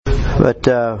But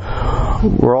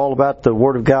we're all about the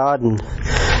Word of God and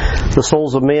the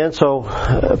souls of men. So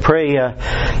pray.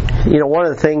 One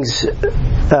of the things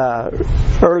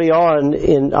early on,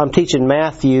 I'm teaching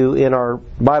Matthew in our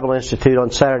Bible Institute on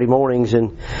Saturday mornings,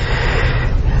 and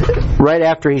right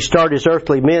after he started his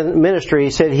earthly ministry,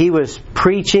 he said he was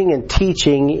preaching and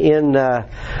teaching in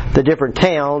the different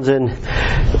towns, and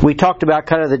we talked about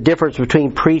kind of the difference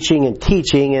between preaching and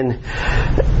teaching, and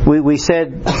we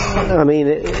said,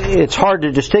 it's hard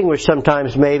to distinguish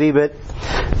sometimes maybe, but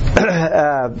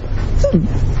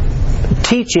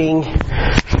teaching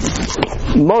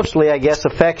mostly, I guess,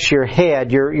 affects your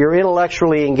head. You're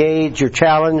intellectually engaged, you're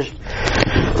challenged,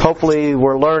 hopefully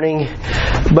we're learning.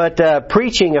 But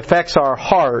preaching affects our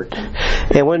heart.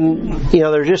 And when,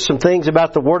 there's just some things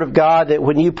about the Word of God that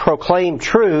when you proclaim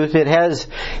truth,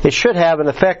 it should have an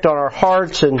effect on our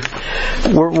hearts. And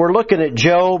we're looking at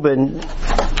Job, and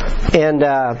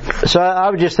so I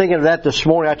was just thinking of that this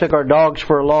morning. I took our dogs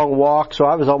for a long walk, so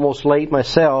I was almost late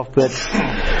myself. But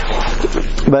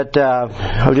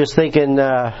I was just thinking,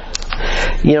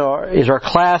 is our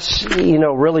class,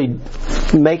 really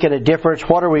making a difference?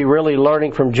 What are we really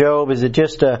learning from Job? Is it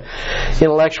just a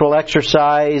intellectual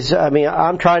exercise?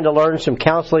 I'm trying to learn some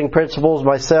counseling principles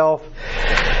myself.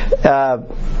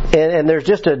 And there's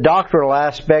just a doctrinal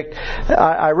aspect.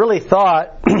 I really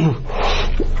thought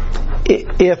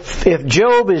if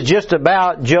Job is just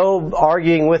about Job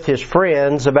arguing with his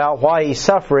friends about why he's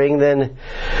suffering, then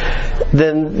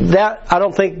that, I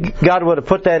don't think God would have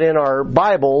put that in our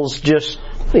Bibles, just,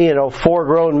 four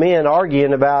grown men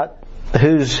arguing about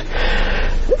who's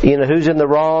in the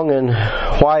wrong and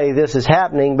why this is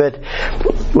happening. But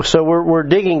so we're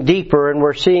digging deeper and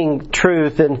we're seeing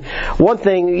truth. And one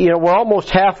thing, we're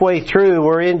almost halfway through.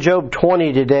 We're in Job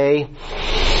 20 today.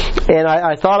 And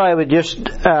I thought I would just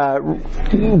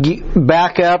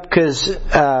back up, because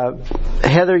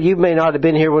Heather, you may not have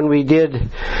been here when we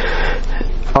did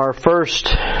our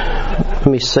first. Let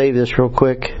me save this real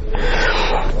quick.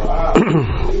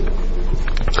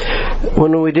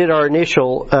 When we did our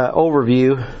initial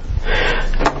overview,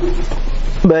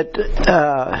 but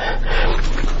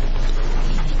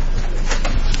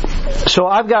so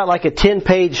I've got like a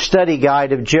 10-page study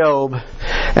guide of Job,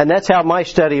 and that's how my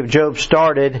study of Job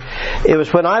started. It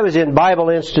was when I was in Bible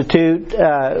Institute.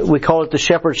 We call it the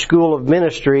Shepherd School of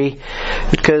Ministry,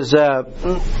 because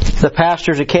the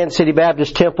pastors at Kansas City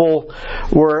Baptist Temple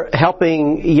were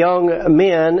helping young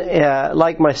men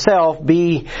like myself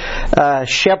be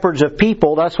shepherds of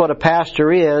people. That's what a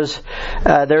pastor is.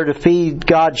 They're to feed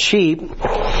God's sheep.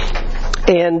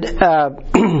 And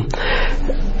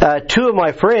two of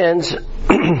my friends,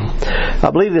 I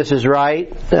believe this is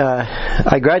right,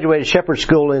 I graduated Shepherd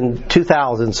School in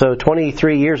 2000, so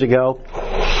 23 years ago.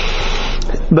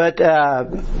 But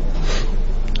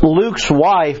Luke's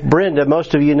wife, Brenda,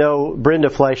 most of you know Brenda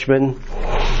Fleshman.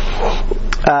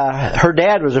 Her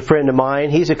dad was a friend of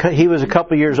mine. He was a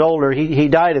couple years older. He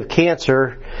died of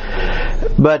cancer.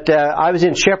 But I was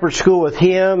in Shepherd School with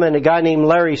him and a guy named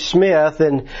Larry Smith,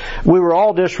 and we were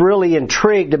all just really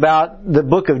intrigued about the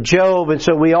book of Job, and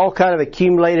so we all kind of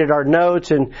accumulated our notes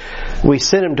and we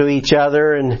sent them to each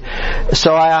other. And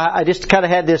so I just kind of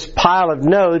had this pile of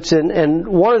notes, and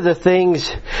one of the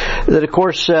things that, of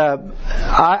course,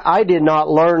 I did not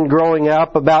learn growing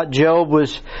up about Job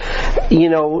was,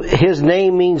 his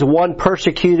name means one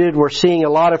persecuted. We're seeing a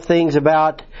lot of things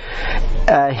about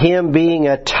him being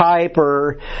a type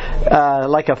or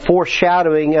like a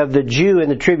foreshadowing of the Jew in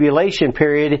the tribulation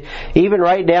period, even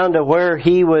right down to where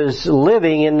he was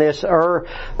living in this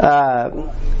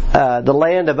the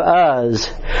land of Uz.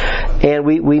 And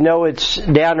we know it's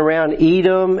down around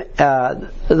Edom,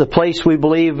 the place we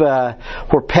believe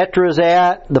where Petra's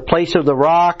at, the place of the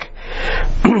rock.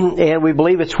 And we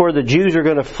believe it's where the Jews are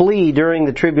going to flee during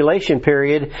the tribulation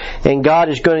period, and God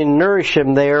is going to nourish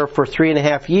them there for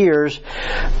 3.5 years.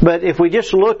 But if we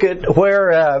just look at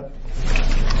where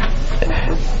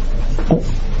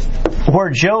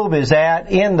Job is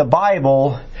at in the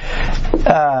Bible,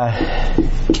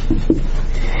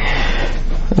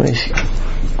 let me see.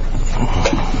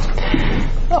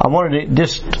 I wanted to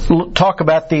just talk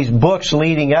about these books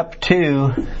leading up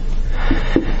to.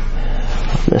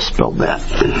 Misspelled that.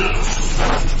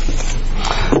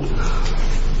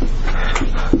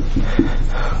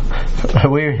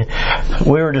 We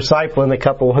were discipling a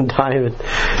couple one time,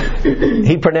 and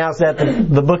he pronounced that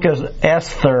the book is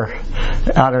Esther.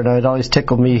 I don't know, it always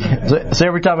tickled me. So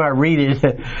every time I read it,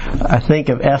 I think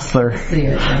of Esther.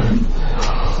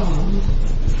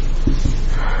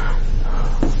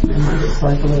 My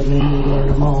disciple had made me learn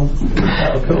them all.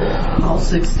 Oh, cool. All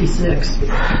 66.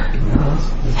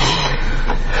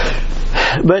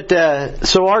 But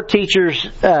so our teachers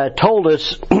told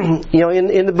us,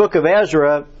 in the book of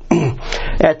Ezra,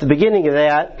 at the beginning of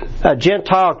that, a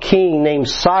Gentile king named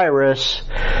Cyrus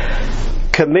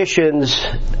commissions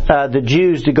the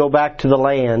Jews to go back to the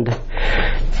land,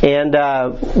 and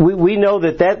we know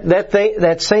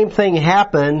that same thing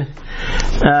happened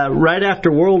right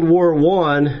after World War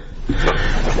I.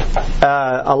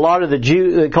 A lot of the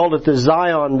Jews, they called it the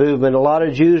Zion movement. A lot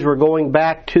of Jews were going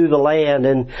back to the land,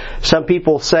 and some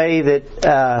people say that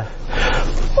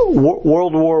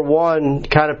World War I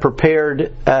kind of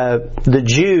prepared the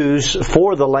Jews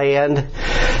for the land.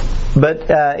 But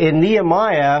in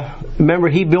Nehemiah, remember,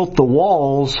 he built the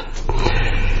walls.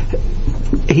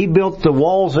 He built the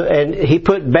walls and he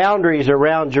put boundaries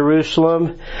around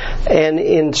Jerusalem, and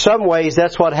in some ways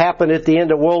that's what happened at the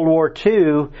end of World War II.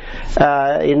 In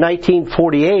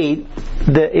 1948,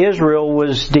 Israel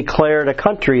was declared a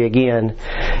country again,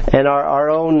 and our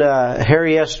own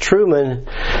Harry S. Truman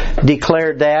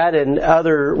declared that, and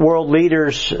other world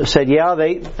leaders said,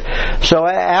 so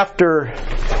after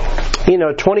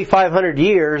 2,500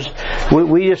 years,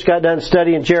 we just got done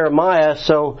studying Jeremiah,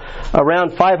 so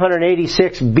around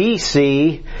 586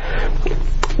 BC,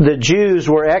 the Jews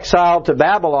were exiled to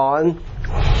Babylon,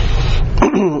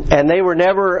 and they were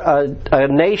never a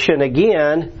nation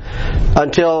again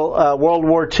until World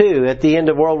War II, at the end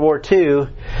of World War II.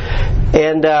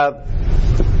 And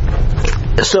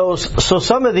so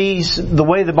some of these, the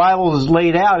way the Bible is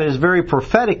laid out, is very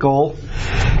prophetical.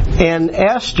 And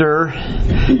Esther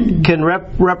can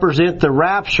represent the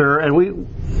rapture, and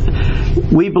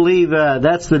we believe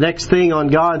that's the next thing on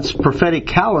God's prophetic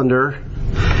calendar,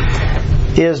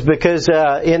 is because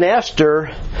in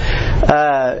Esther,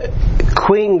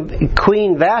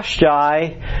 Queen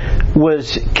Vashti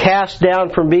was cast down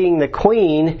from being the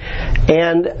queen,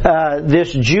 and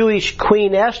this Jewish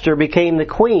Queen Esther became the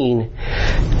queen.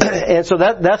 And so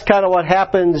that's kind of what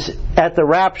happens at the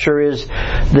rapture, is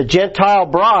the Gentile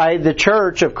bride, the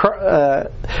church of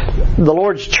the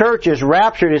Lord's church, is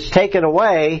raptured, is taken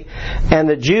away, and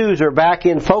the Jews are back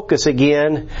in focus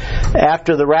again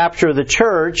after the rapture of the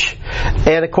church.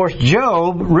 And of course,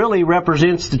 Job really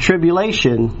represents the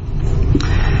tribulation.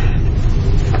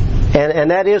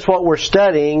 And that is what we're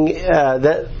studying.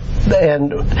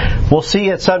 And we'll see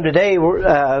it some today.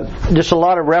 Just a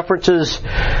lot of references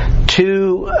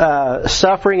to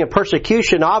suffering and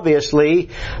persecution, obviously,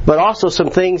 but also some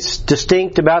things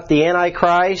distinct about the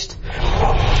Antichrist.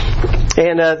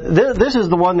 And this is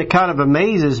the one that kind of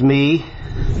amazes me.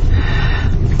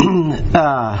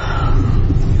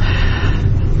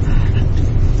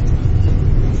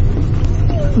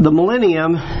 The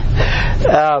millennium.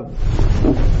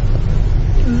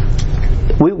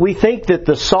 We think that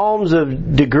the Psalms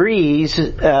of degrees,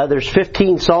 there's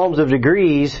 15 Psalms of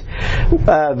degrees,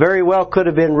 very well could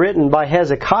have been written by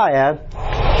Hezekiah.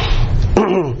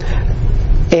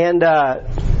 And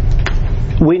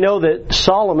we know that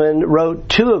Solomon wrote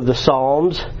 2 of the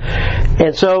Psalms,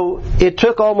 and so it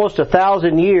took almost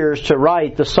 1,000 years to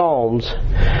write the Psalms.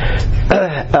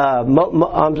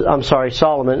 I'm sorry,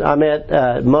 Solomon. I meant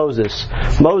Moses.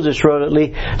 Moses wrote at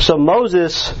least. So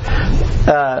Moses,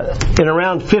 in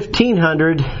around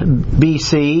 1500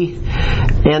 BC,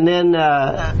 and then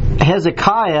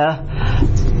Hezekiah,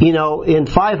 in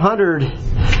 500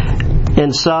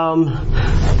 and some.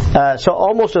 So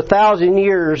almost 1,000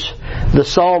 years the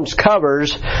Psalms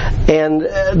covers, and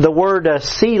the word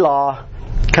Selah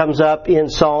comes up in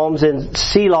Psalms, and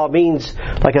Selah means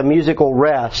like a musical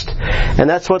rest. And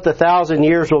that's what the 1,000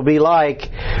 years will be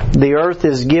like. The earth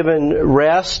is given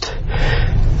rest.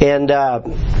 And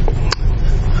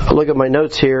look at my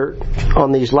notes here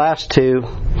on these last 2.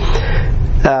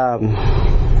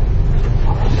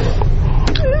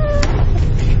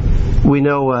 We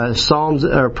know Psalms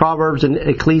or Proverbs and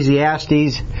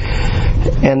Ecclesiastes,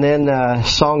 and then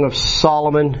Song of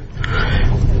Solomon,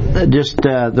 just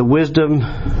the wisdom.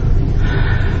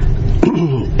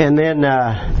 And then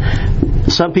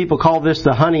some people call this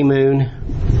the honeymoon.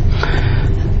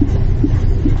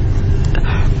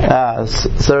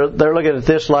 So they're looking at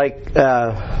this like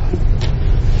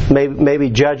maybe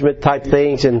judgment type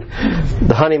things, and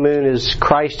the honeymoon is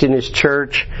Christ in His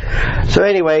church. So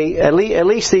anyway, at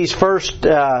least these first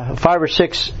 5 or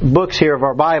 6 books here of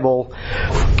our Bible,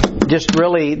 just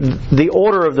really the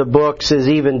order of the books is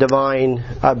even divine,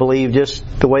 I believe, just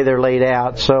the way they're laid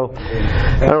out. So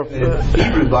the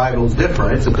Hebrew Bible is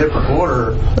different. It's a different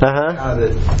order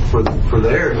for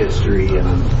their history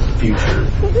and future.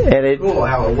 And it's cool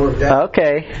how it worked out.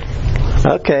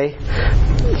 Okay.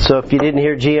 So if you didn't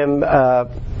hear GM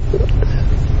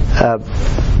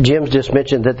Jim's just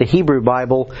mentioned that the Hebrew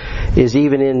Bible is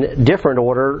even in different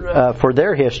order for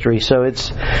their history, so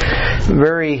it's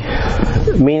very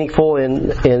meaningful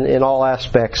in all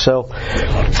aspects. So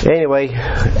anyway,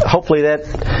 hopefully that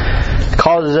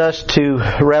causes us to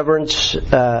reverence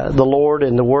the Lord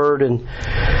and the Word. And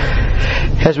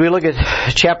as we look at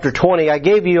chapter 20, I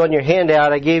gave you on your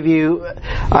handout,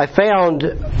 I found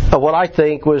what I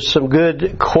think was some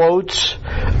good quotes.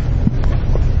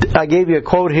 I gave you a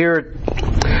quote here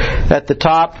at the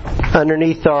top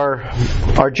underneath our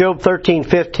Job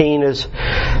 13:15 is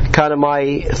kind of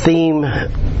my theme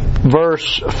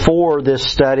verse for this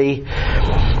study,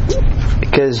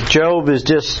 because Job is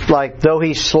just like, though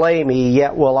he slay me,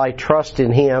 yet will I trust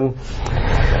in him,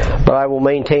 but I will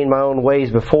maintain my own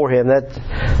ways before him.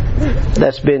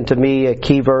 That's been to me a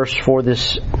key verse for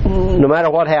this. No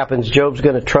matter what happens, Job's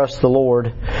going to trust the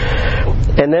Lord.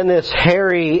 And then this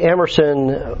Harry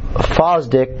Emerson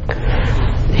Fosdick,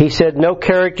 he said, no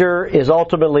character is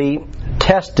ultimately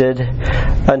tested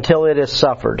until it has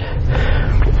suffered.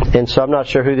 And so I'm not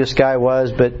sure who this guy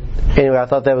was, but anyway, I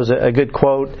thought that was a good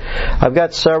quote. I've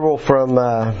got several from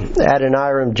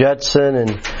Adoniram Judson,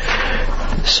 and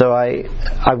so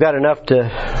I've got enough to...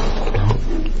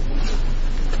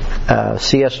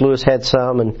 C.S. Lewis had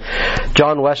some, and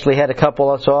John Wesley had a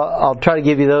couple, so I'll try to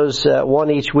give you those one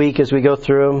each week as we go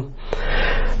through them.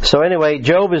 So anyway,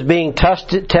 Job is being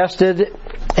tested,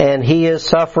 and he is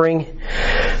suffering.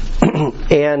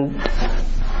 And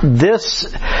this,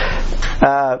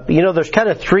 there's kind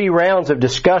of 3 rounds of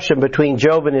discussion between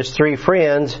Job and his 3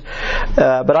 friends,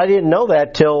 but I didn't know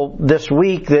that till this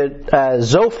week that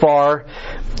Zophar,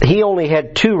 he only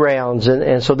had 2 rounds,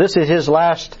 and so this is his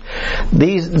last.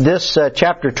 This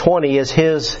chapter 20 is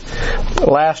his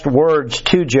last words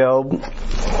to Job.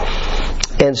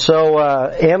 And so,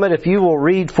 Emmett, if you will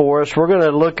read for us, we're going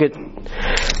to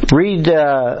read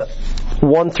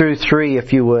 1 through 3,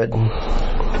 if you would.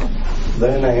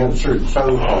 Then answered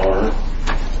Zophar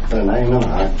the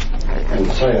Naamite and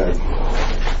said,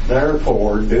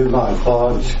 therefore do my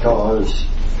thoughts cause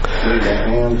me to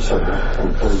answer,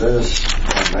 and for this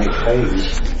I make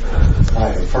haste. I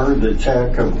have heard the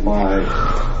check of my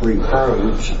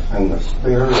reproach, and the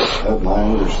spirit of my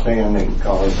understanding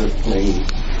causeth me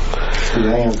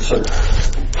to answer.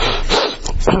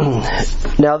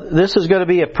 Now, this is going to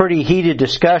be a pretty heated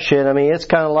discussion. I mean, it's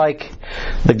kind of like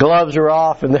the gloves are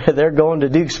off and they're going to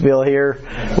Dukesville here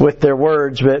with their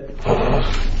words. But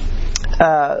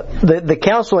the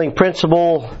counseling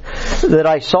principle that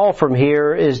I saw from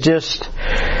here is just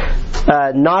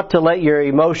not to let your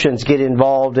emotions get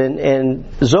involved. And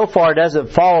Zophar doesn't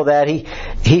follow that.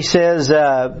 He says,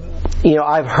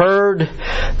 I've heard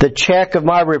the check of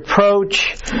my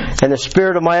reproach, and the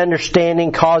spirit of my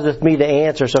understanding causeth me to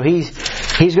answer. So he's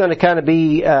going to kind of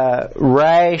be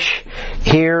rash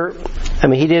here. I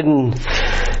mean,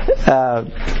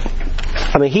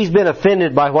 he's been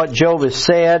offended by what Job has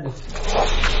said,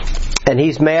 and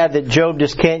he's mad that Job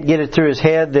just can't get it through his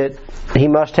head that he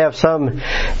must have some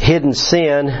hidden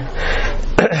sin.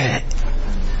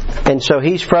 And so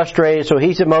he's frustrated, so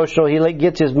he's emotional, he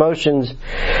gets his emotions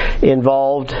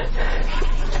involved.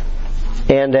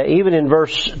 And even in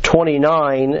verse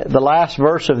 29, the last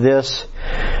verse of this,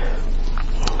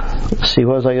 let's see,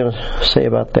 what was I going to say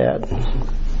about that?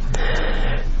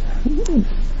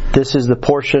 This is the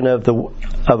portion of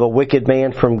a wicked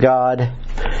man from God,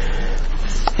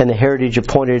 and the heritage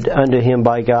appointed unto him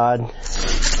by God.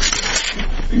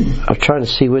 I'm trying to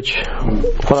see what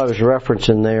I was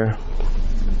referencing there.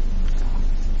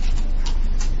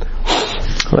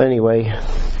 Well, anyway,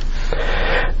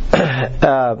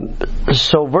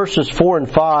 so verses 4 and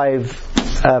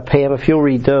 5, Pam, if you'll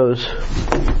read those.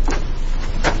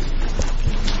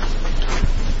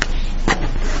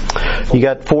 You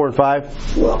got 4 and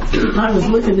 5? Well, I was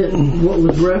looking at what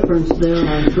was referenced there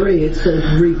on 3. It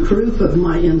says, reproof of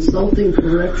my insulting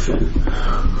correction.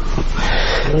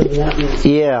 What does that mean?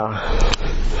 Yeah.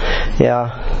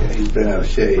 He's been out of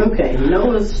shape. Okay,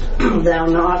 knowest thou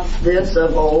not this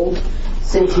of old,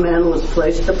 since man was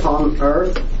placed upon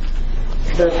earth,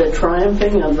 that the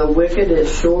triumphing of the wicked is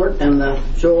short, and the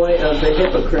joy of the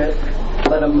hypocrite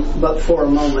but for a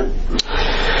moment.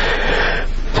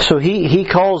 So he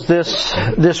calls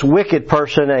this wicked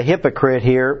person a hypocrite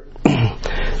here,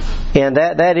 and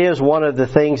that is one of the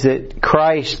things that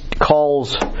Christ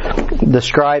calls the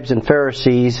scribes and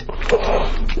Pharisees.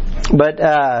 But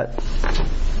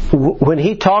when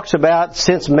he talks about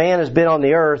since man has been on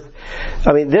the earth,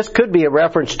 I mean, this could be a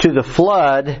reference to the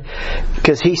flood,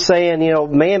 because he's saying,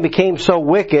 man became so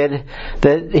wicked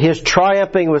that his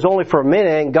triumphing was only for a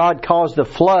minute and God caused the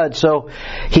flood. So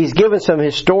he's given some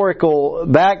historical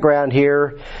background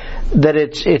here that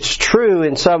it's true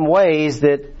in some ways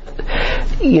that,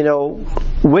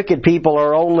 wicked people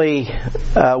are only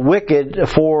wicked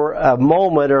for a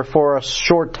moment or for a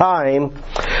short time,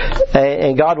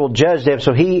 and God will judge them.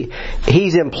 So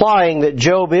he's implying that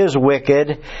Job is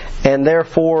wicked, and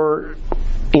therefore,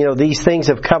 these things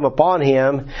have come upon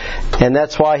him, and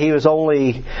that's why he was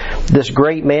only this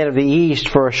great man of the East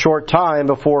for a short time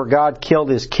before God killed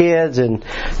his kids and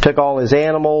took all his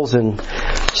animals and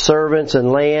servants and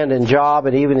land and job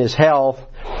and even his health.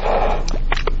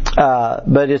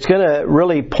 But it's going to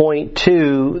really point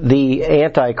to the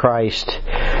Antichrist.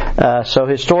 So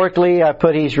historically, I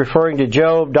put he's referring to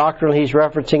Job. Doctrinally, he's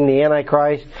referencing the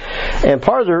Antichrist. And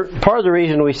part of the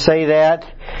reason we say that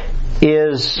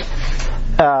is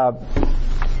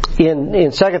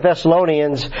in 2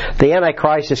 Thessalonians, the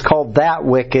Antichrist is called that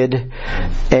wicked,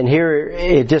 and here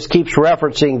it just keeps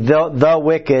referencing the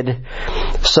wicked.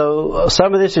 So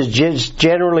some of this is just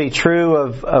generally true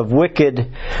of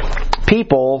wicked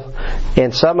people,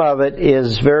 and some of it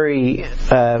is very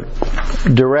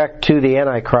direct to the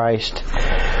Antichrist.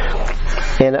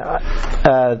 And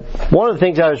one of the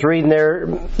things I was reading there,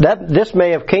 that this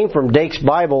may have came from Dake's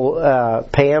Bible,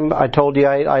 Pam. I told you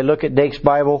I look at Dake's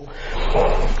Bible.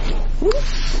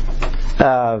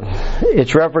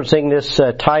 It's referencing this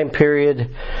time period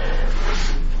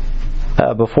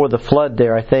before the flood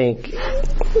there, I think.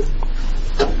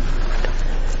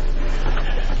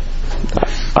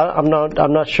 I'm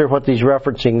not sure what he's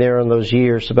referencing there in those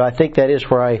years, but I think that is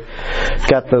where I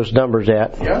got those numbers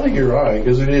at. Yeah, I think you're right,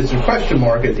 because it's a question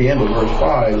mark at the end of verse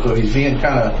 5, so he's being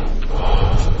kind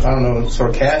of,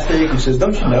 sarcastic. He says,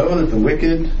 don't you know that the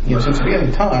wicked, since the beginning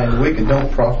of time, the wicked don't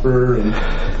prosper, and,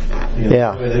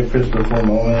 they prosper for a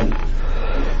moment.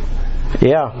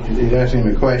 Yeah. He's asking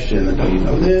him a question, don't you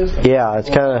know this? Yeah, it's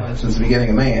kind of... Since the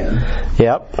beginning of man.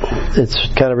 Yep. It's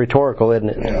kind of rhetorical, isn't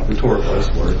it? Yeah, rhetorical is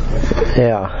the word.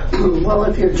 Yeah. Well,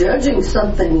 if you're judging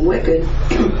something wicked,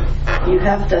 you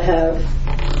have to have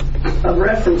a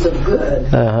reference of good.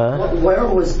 Uh-huh. Where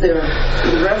was there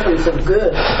a reference of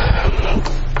good?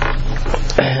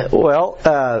 Well,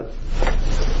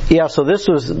 so this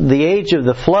was the age of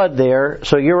the flood there.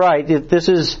 So you're right. This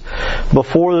is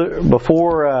before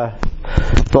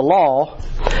the law.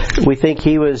 We think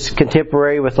he was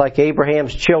contemporary with like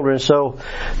Abraham's children. So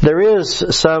there is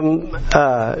some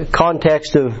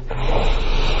context of,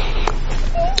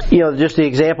 just the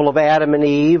example of Adam and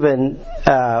Eve, and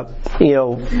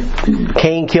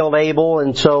Cain killed Abel,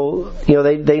 and so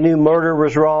they knew murder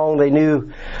was wrong. They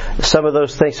knew some of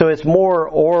those things. So it's more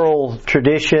oral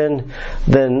tradition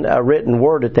than a written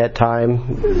word at that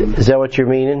time. Is that what you're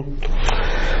meaning?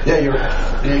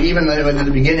 Yeah, even at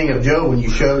the beginning of Job, when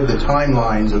you showed the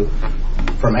timelines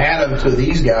from Adam to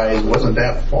these guys, it wasn't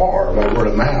that far by word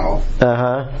of mouth.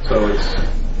 Uh-huh. So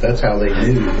that's how they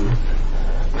knew.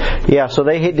 Yeah, so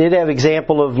they did have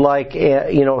example of like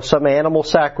some animal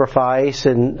sacrifice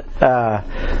and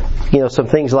some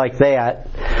things like that.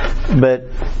 But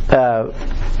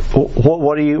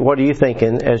what are you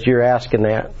thinking as you're asking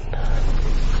that?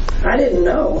 I didn't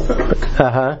know.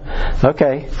 Uh-huh.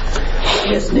 Okay. I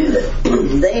just knew that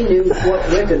they knew what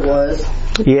wicked was.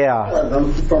 Yeah. All of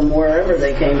them, from wherever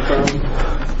they came from.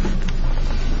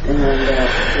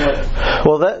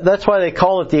 Well, that's why they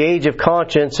call it the age of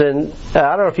conscience. And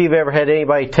I don't know if you've ever had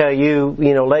anybody tell you,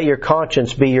 let your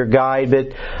conscience be your guide.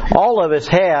 But all of us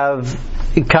have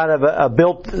kind of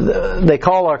they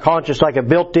call our conscience like a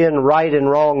built-in right and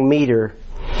wrong meter.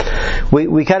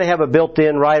 We kind of have a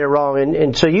built-in right or wrong,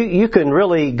 and so you can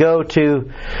really go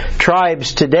to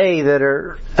tribes today that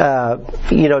are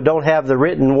don't have the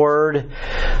written word,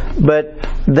 but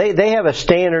they have a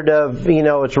standard of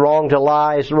it's wrong to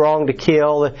lie, it's wrong to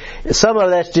kill. Some of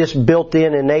that's just built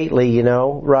in innately,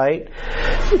 right?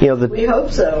 We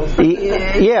hope so.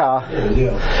 Yeah.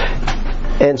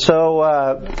 And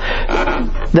so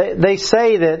they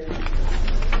say that.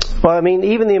 Well, I mean,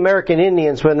 even the American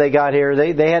Indians, when they got here,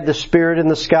 they had the spirit in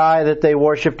the sky that they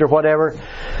worshipped or whatever.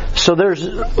 So there's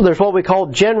what we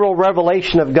call general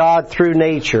revelation of God through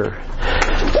nature.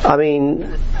 I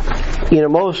mean,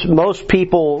 most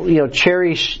people,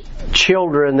 cherish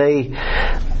children.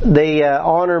 They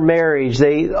honor marriage.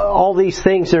 All these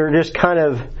things that are just kind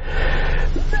of,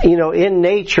 in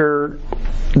nature,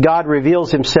 God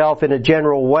reveals Himself in a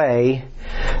general way.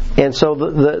 And so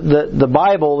the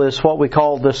Bible is what we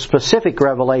call the specific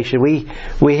revelation.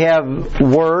 We have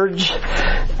words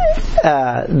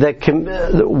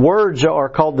words are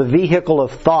called the vehicle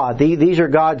of thought. These are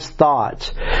God's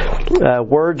thoughts.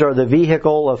 Words are the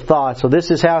vehicle of thought. So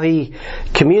this is how He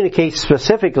communicates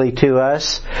specifically to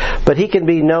us, but He can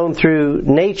be known through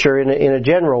nature in a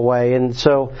general way. And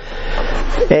so,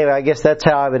 anyway, I guess that's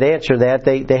how I would answer that.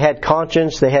 They had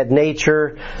conscience, they had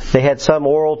nature, they had some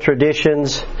oral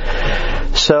traditions.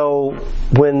 So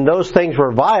when those things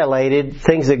were violated,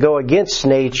 things that go against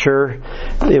nature,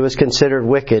 it was considered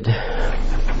wicked.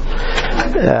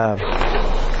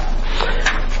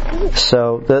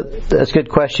 So that's a good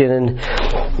question. And,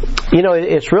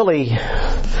 it's really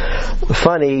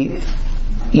funny,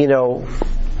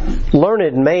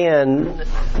 learned man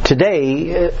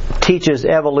today teaches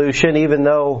evolution, even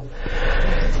though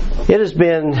it has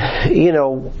been,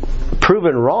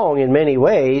 proven wrong in many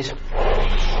ways.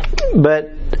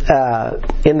 But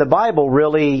in the Bible,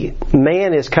 really,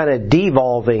 man is kind of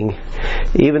devolving.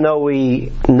 Even though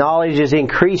knowledge is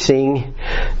increasing,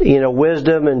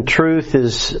 wisdom and truth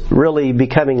is really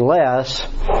becoming less.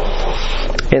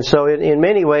 And so in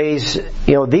many ways,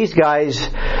 these guys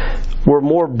were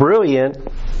more brilliant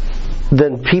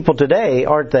than people today,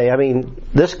 aren't they? I mean,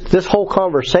 this whole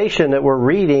conversation that we're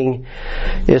reading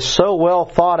is so well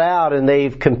thought out, and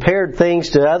they've compared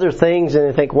things to other things, and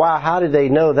they think, wow, how did they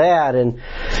know that? And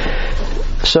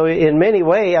so in many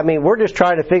ways, I mean, we're just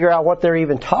trying to figure out what they're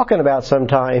even talking about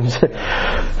sometimes.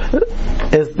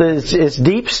 It's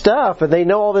deep stuff, and they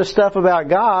know all this stuff about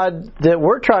God that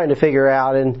we're trying to figure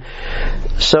out. And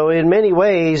so in many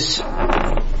ways,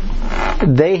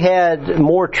 they had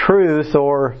more truth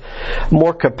or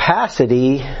more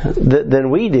capacity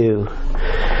than we do.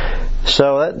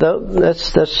 So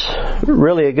that's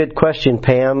really a good question,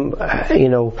 Pam.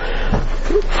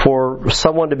 For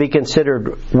someone to be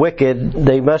considered wicked,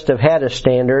 they must have had a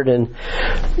standard, and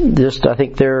just I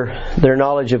think their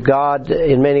knowledge of God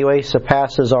in many ways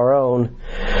surpasses our own.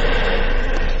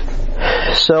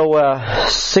 So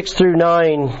 6 through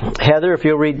 9, Heather, if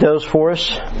you'll read those for us.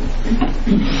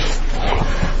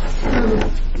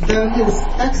 Though his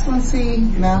excellency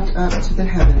mount up to the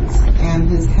heavens, and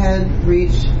his head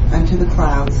reach unto the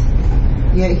clouds,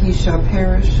 yet he shall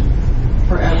perish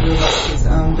forever like his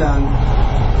own dung.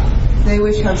 They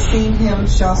which have seen him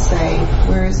shall say,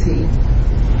 where is he?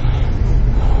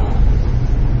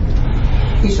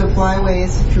 He shall fly away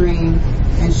as a dream,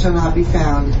 and shall not be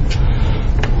found.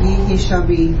 He shall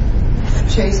be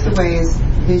chased away as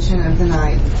vision of the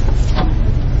night.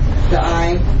 The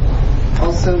eye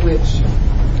also which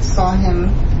saw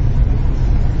him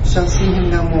shall see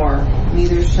him no more,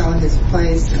 neither shall his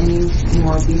place any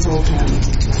more behold him.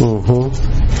 Mm-hmm.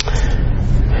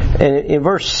 And in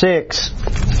verse 6,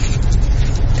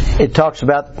 it talks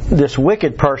about this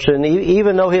wicked person,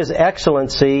 even though his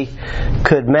excellency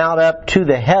could mount up to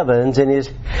the heavens and his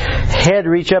head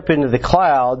reach up into the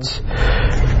clouds,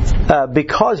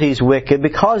 because he's wicked,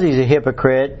 because he's a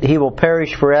hypocrite, he will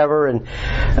perish forever, and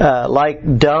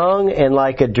like dung and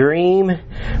like a dream,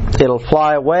 it'll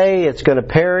fly away, it's going to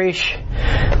perish.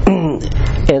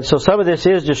 And so some of this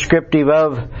is descriptive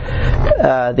of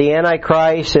the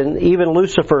Antichrist, and even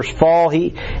Lucifer's fall.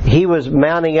 He was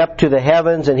mounting up to the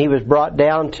heavens, and he was brought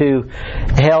down to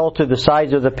hell, to the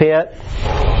sides of the pit.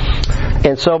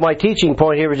 And so my teaching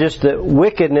point here was just that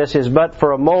wickedness is but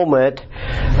for a moment,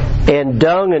 and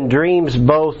dung and dreams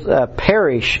both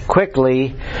perish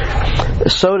quickly.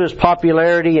 So does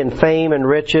popularity and fame and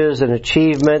riches and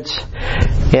achievements.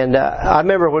 And I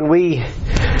remember when we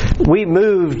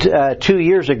moved 2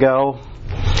 years ago,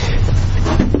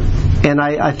 and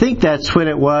I think that's when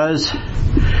it was.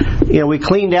 We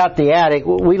cleaned out the attic.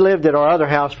 We lived at our other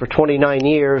house for 29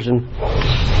 years, and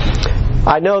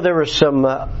I know there was some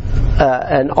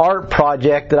an art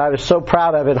project that I was so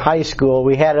proud of in high school.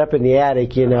 We had it up in the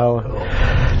attic, and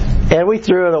we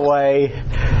threw it away.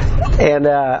 And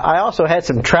I also had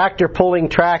some tractor pulling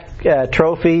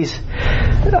trophies.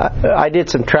 I did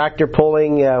some tractor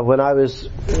pulling when I was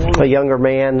a younger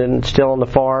man and still on the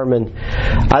farm, and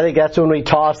I think that's when we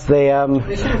tossed them.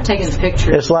 We should have taken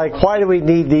pictures. It's like, why do we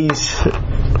need these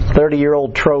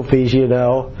 30-year-old trophies,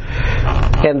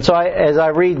 And so as I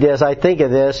read this, I think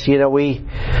of this, I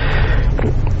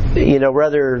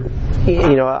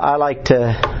like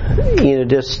to,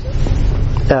 just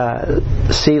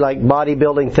see like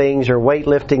bodybuilding things or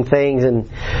weightlifting things and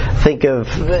think of,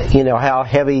 how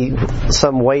heavy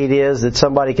some weight is that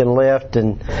somebody can lift.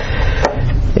 And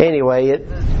anyway, I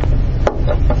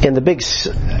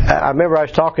remember I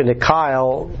was talking to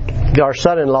Kyle, our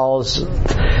son-in-law's,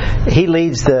 he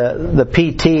leads the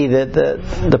PT,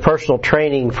 the personal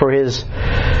training for his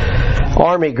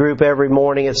Army group every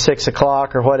morning at 6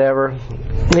 o'clock or whatever.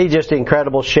 He's just in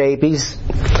incredible shape. But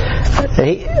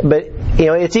you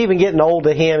know, it's even getting old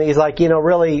to him. He's like, you know,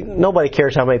 really, nobody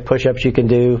cares how many push-ups you can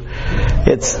do.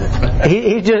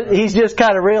 He's just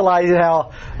kind of realizing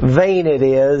how vain it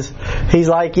is. He's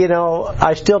like, you know,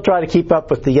 I still try to keep up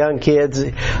with the young kids.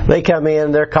 They come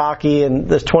in, they're cocky, and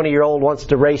this 20-year-old wants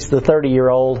to race the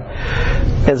 30-year-old.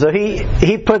 And so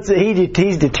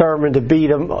he's determined to beat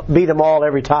them all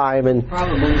every time, and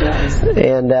probably does.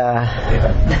 And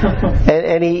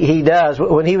he does.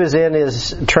 When he was in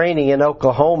his training in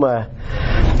Oklahoma,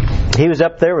 he was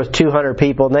up there with 200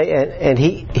 people, and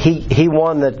he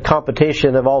won the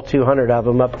competition of all 200 of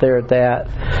them up there at that.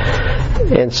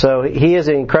 And so he is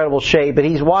in incredible shape, but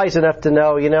he's wise enough to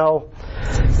know, you know,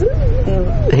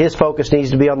 his focus needs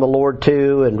to be on the Lord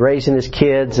too, and raising his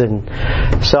kids. And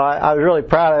so I was really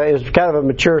proud of it. It was kind of a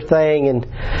mature thing. And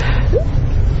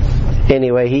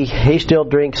anyway, he still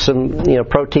drinks some, you know,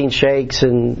 protein shakes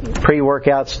and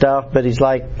pre-workout stuff, but he's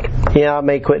like, yeah, I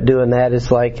may quit doing that.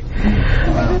 It's like,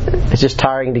 it's just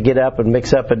tiring to get up and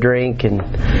mix up a drink. And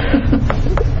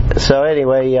so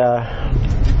anyway,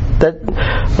 that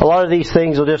a lot of these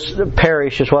things will just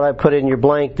perish, is what I put in your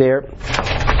blank there.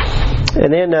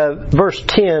 And then verse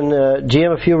 10,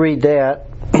 Jim, if you read that.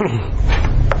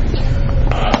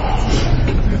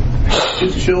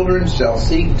 His children shall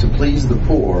seek to please the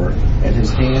poor, and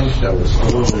his hand shall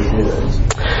restore their goods.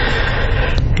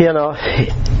 You know,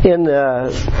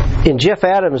 in Jeff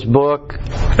Adams' book,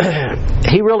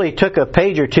 he really took a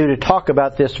page or two to talk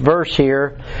about this verse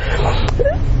here.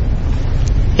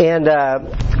 And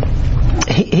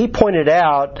he pointed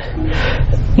out,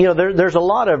 you know, there's a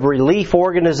lot of relief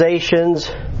organizations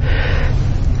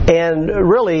and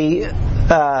really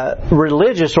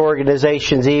religious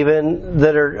organizations even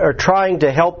that are trying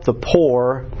to help the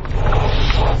poor.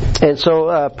 And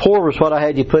so poor was what I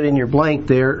had you put in your blank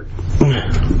there.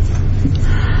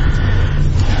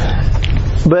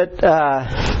 But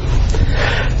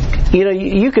you know,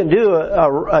 you can do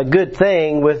a good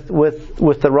thing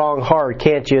with the wrong heart,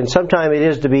 can't you? And sometimes it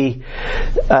is to be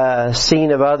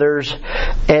seen of others.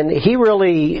 And he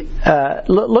really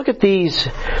look at these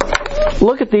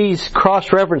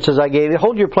cross references I gave you.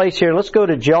 Hold your place here. Let's go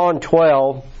to John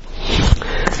 12.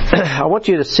 I want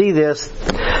you to see this.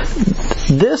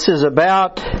 This is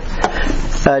about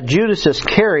Judas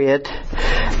Iscariot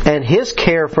and his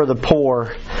care for the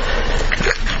poor.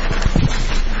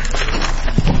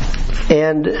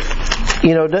 And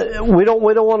you know, we don't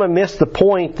want to miss the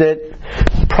point that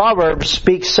Proverbs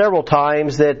speaks several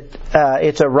times that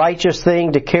it's a righteous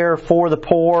thing to care for the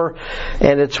poor,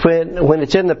 and it's when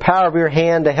it's in the power of your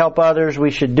hand to help others,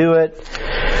 we should do it.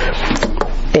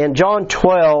 And John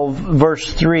 12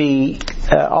 verse 3,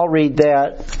 I'll read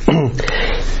that.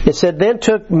 It said, "Then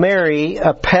took Mary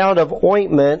a pound of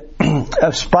ointment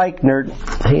of spikenard."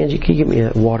 Angie, can you give me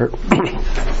that water?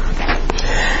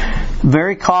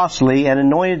 "Very costly, and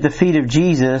anointed the feet of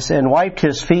Jesus, and wiped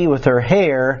his feet with her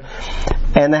hair,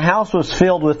 and the house was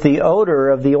filled with the odor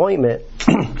of the ointment.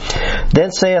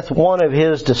 Then saith one of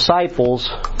his disciples,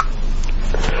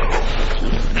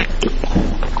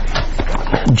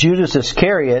 Judas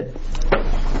Iscariot,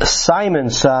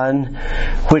 Simon's son,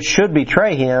 which should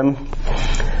betray him,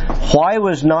 why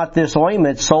was not this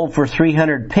ointment sold for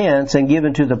 300 pence and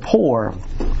given to the poor?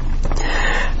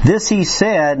 This he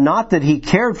said, not that he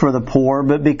cared for the poor,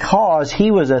 but because he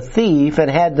was a thief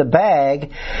and had the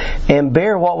bag and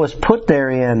bare what was put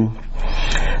therein.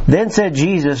 Then said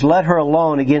Jesus, Let her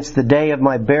alone, against the day of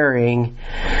my burying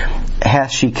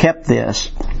hath she kept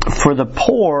this. For the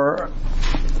poor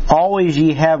always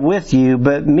ye have with you,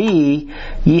 but me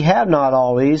ye have not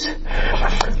always.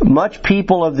 Much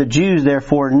people of the Jews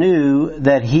therefore knew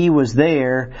that he was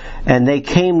there, and they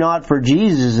came not for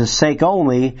Jesus' sake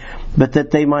only, but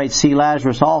that they might see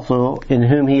Lazarus also, in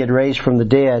whom he had raised from the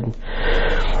dead."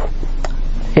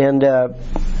 And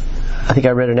I think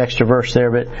I read an extra verse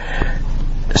there, but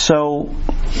so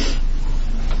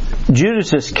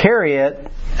Judas Iscariot,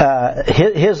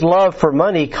 his love for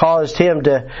money caused him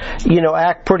to,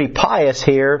 act pretty pious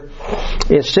here.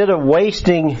 Instead of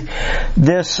wasting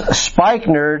this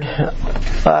spikenard,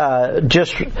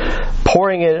 just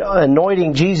pouring it,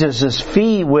 anointing Jesus'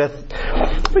 feet with,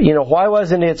 why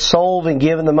wasn't it sold and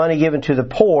given the money given to the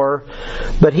poor?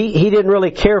 But he didn't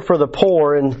really care for the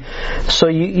poor, and so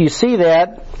you see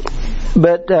that.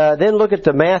 But then look at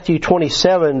the Matthew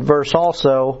 27 verse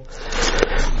also.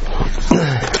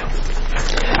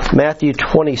 Matthew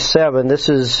 27, this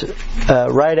is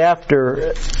right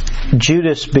after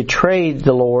Judas betrayed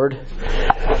the Lord.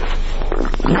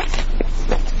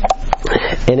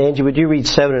 And Angie, would you read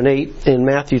 7 and 8 in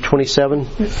Matthew 27?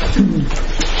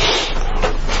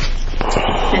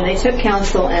 And they took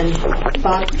counsel and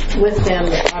bought with them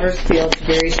the potter's field to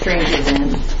bury strangers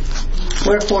in.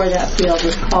 Wherefore that field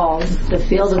was called the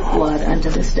field of blood unto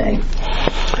this day.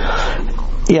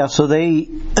 Yeah, so they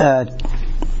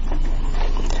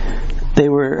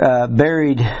were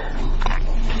buried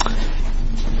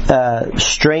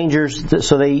strangers,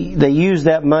 so they used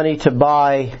that money to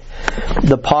buy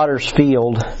the potter's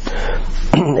field.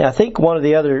 I think one of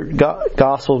the other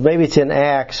Gospels, maybe it's in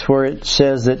Acts, where it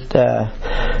says that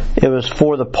it was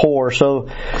for the poor. So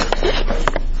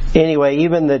anyway,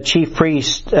 even the chief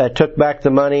priests took back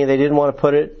the money. They didn't want to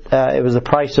put it, it was the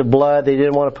price of blood. They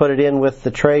didn't want to put it in with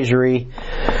the treasury.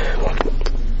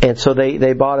 And so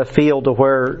they bought a field to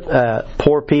where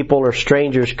poor people or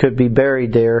strangers could be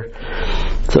buried there.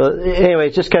 So anyway,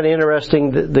 it's just kind of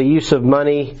interesting, the use of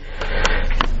money.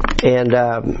 And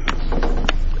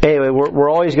anyway, we're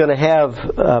always going to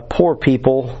have poor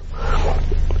people,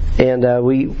 and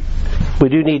we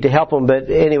do need to help them. But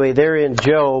anyway, there in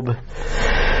Job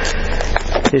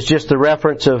is just the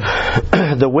reference of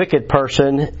the wicked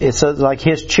person. It's like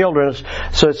his children.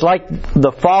 So it's like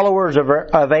the followers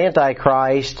of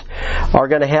Antichrist are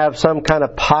going to have some kind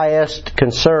of pious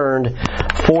concern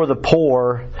for the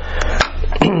poor.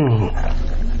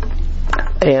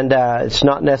 And it's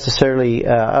not necessarily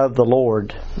of the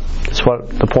Lord. That's what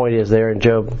the point is there in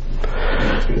Job.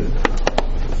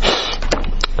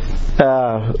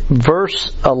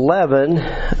 Verse 11,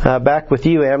 back with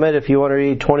you, Emmett, if you want to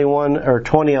read 21 or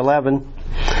 20:11.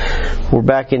 We're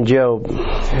back in Job.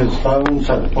 His bones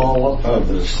are full of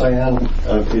the sin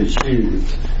of his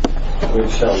youth,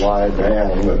 which shall lie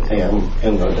down with him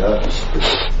in the dust.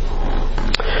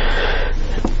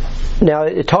 Now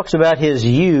it talks about his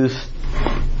youth.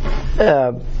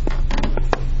 I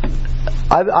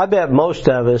bet most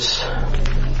of us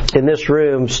in this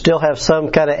room still have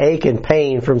some kind of ache and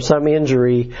pain from some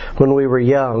injury when we were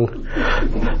young.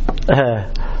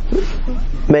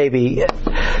 Maybe.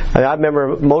 I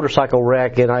remember a motorcycle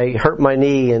wreck and I hurt my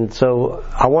knee, and so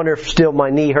I wonder if still my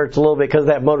knee hurts a little bit because of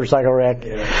that motorcycle wreck.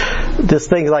 Yeah. Just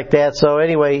things like that. So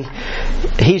anyway,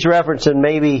 he's referencing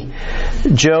maybe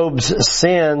Job's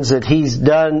sins that he's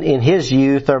done in his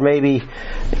youth are maybe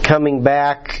coming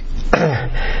back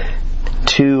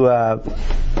to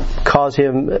cause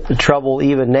him trouble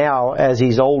even now as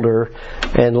he's older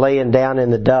and laying down in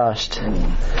the dust.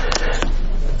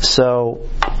 So,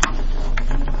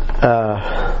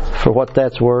 for what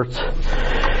that's worth.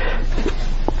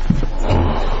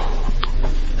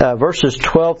 Verses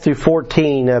 12 through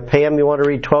 14. Pam, you want to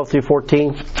read 12 through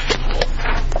 14?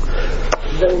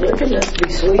 Though wickedness be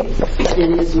sweet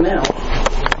in his mouth,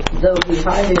 though he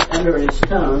hide it under his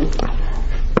tongue,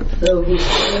 though he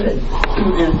spread it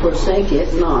and forsake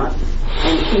it not,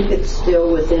 and keep it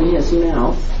still within his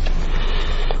mouth,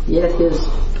 yet his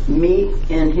meat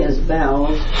in his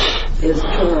bowels is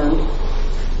turned.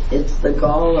 It's the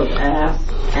gall of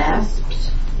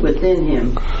asps within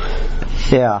him.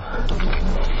 Yeah.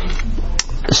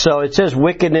 So it says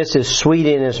wickedness is sweet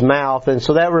in his mouth, and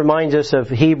so that reminds us of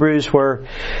Hebrews, where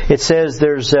it says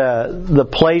there's the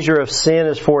pleasure of sin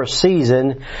is for a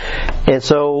season. And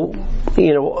so,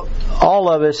 all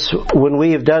of us, when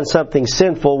we have done something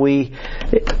sinful, we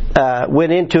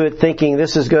went into it thinking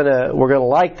we're gonna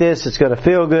like this, it's gonna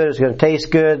feel good, it's gonna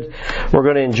taste good, we're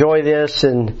gonna enjoy this,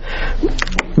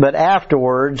 but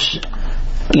afterwards,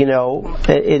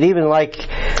 it even like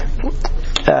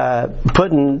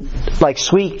putting like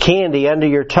sweet candy under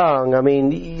your tongue. I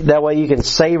mean, that way you can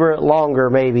savor it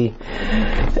longer, maybe.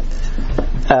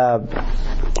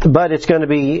 But it's going to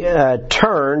be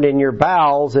turned in your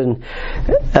bowels, and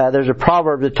there's a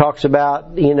proverb that talks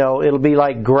about, it'll be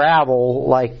like gravel,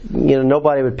 like,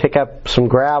 nobody would pick up some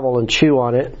gravel and chew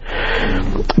on it,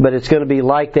 but it's going to be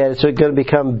like that. It's going to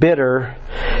become bitter,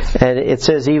 and it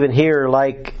says even here,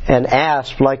 like an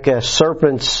asp, like a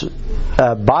serpent's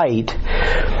bite.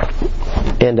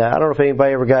 And I don't know if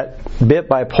anybody ever got bit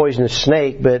by a poisonous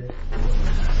snake, but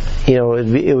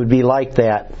it would be like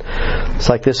that. It's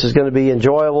like, this is going to be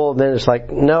enjoyable, and then it's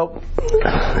like, nope,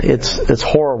 it's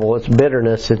horrible. It's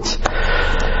bitterness. It's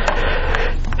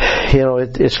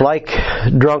it's like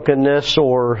drunkenness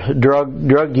or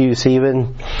drug use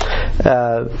even.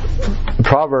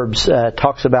 Proverbs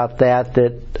talks about that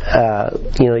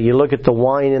you look at the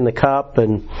wine in the cup,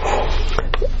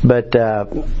 but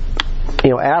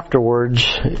afterwards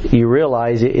you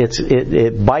realize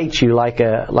it bites you like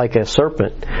a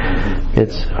serpent.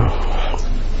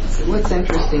 What's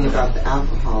interesting about the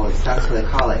alcohol is that's what they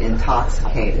call it,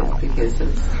 intoxicated, because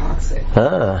it's toxic.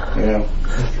 Yeah,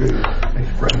 that's true.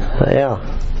 Yeah.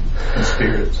 And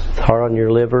spirits. It's hard on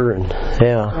your liver and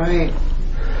Right.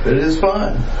 But it is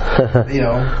fun.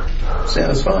 Sin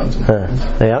is fun sometimes.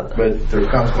 Yeah. But there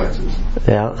are consequences.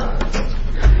 Yeah.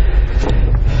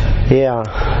 Yeah.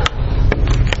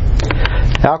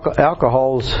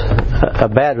 Alcohol's a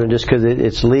bad one just because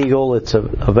it's legal, it's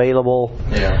available.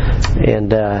 Yeah.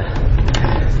 And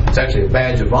it's actually a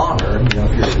badge of honor,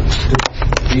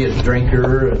 if you're a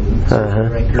drinker and a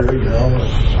drinker,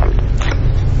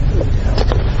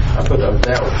 I put up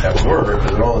that at work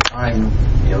because all the time,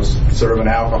 serving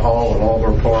alcohol at all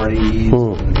of our parties.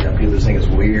 And, people just think it's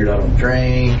weird. I don't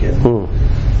drink. And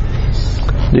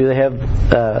do they have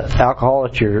alcohol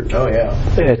at your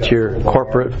at your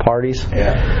corporate parties?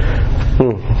 Yeah.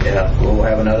 Yeah. We'll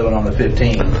have another one on the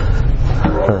 15th.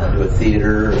 We're all going to do a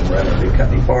theater and run a big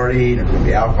company party, and there's going to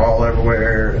be alcohol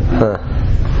everywhere.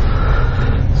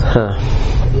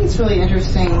 I think it's really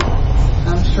interesting.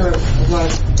 I'm sure a lot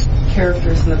of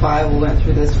characters in the Bible went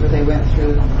through this, where they went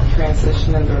through a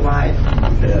transition in their life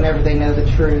whenever they know the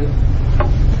truth.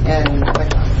 And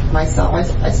like myself,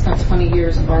 I spent 20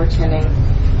 years bartending,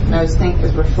 and I was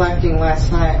reflecting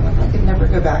last night, I could never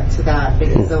go back to that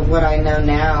because of what I know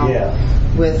now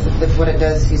with what it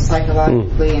does to you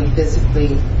psychologically and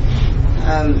physically.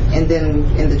 And then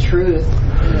in the truth,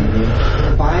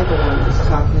 the Bible is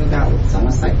talking about it's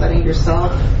almost like letting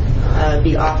yourself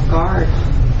be off guard.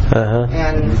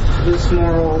 And loose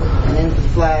morals and in the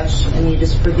flesh, and you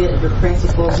just forget your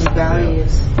principles and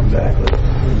values. Exactly.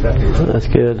 That's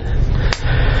good.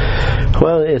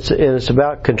 Well, it's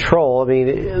about control. I mean,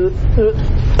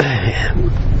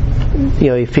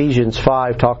 Ephesians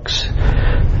 5 talks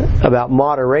about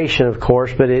moderation, of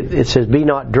course, but it says, "Be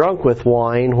not drunk with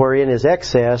wine, wherein is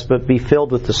excess, but be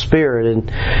filled with the Spirit."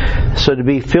 And so, to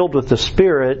be filled with the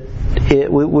Spirit, we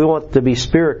want to be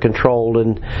Spirit controlled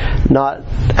and not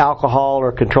alcohol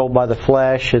or controlled by the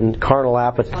flesh and carnal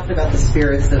appetite. Talk about the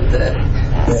spirits of the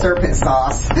serpent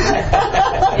sauce.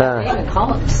 They even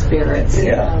call them spirits.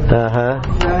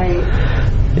 Right.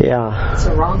 Yeah. It's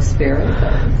a wrong spirit.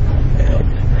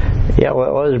 Yeah, well,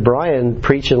 it was Brian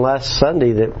preaching last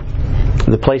Sunday that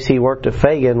the place he worked at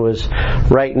Fagan was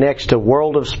right next to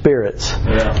World of Spirits.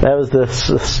 Yeah. That was the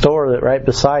store that right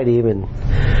beside him, and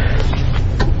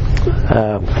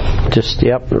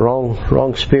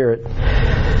wrong spirit.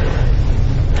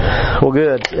 Well,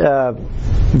 good.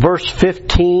 Verse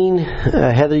 15,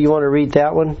 Heather, you want to read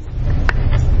that one?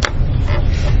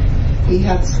 He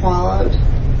hath swallowed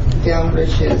down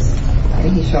riches,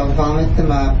 and he shall vomit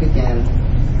them up again.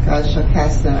 God shall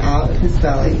cast them out of his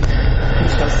belly. He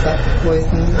shall suck the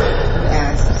poison of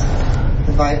asps.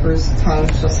 The viper's tongue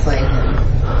shall slay him.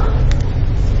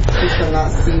 He shall not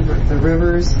see the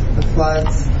rivers, the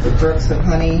floods, the brooks of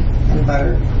honey and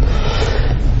butter.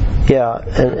 Yeah,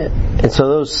 and so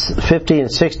those 15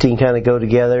 and 16 kind of go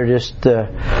together. Just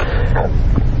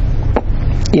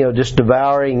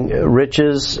devouring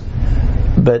riches,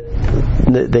 but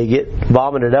they get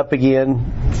vomited up again.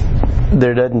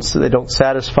 They don't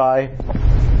satisfy,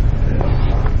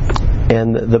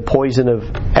 and the poison of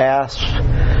asps.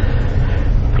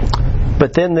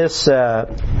 But then this,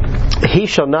 he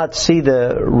shall not see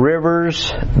the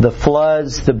rivers, the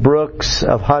floods, the brooks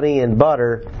of honey and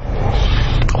butter.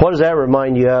 What does that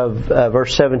remind you of?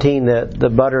 Verse 17, the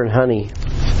butter and honey.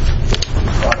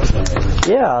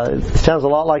 Yeah, it sounds a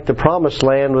lot like the Promised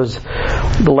Land was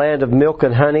the land of milk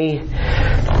and honey.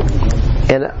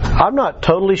 And I'm not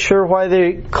totally sure why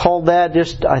they called that.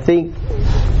 Just, I think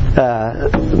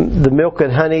the milk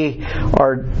and honey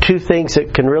are two things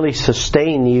that can really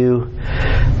sustain you.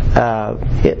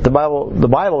 The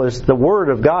Bible is, the Word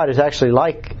of God is actually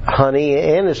like honey,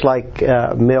 and it's like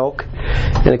milk.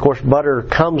 And of course, butter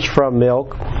comes from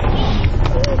milk.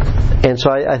 And so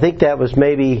I think that was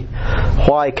maybe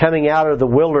why, coming out of the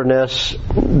wilderness,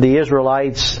 the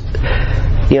Israelites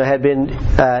had been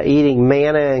eating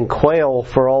manna and quail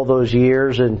for all those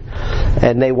years, and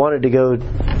they wanted to go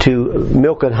to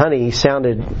milk and honey.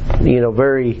 Sounded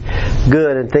very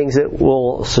good, and things that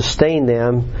will sustain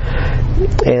them.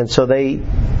 And so they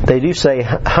do say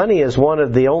honey is one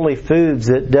of the only foods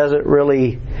that doesn't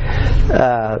really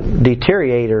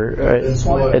deteriorate,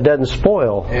 or it doesn't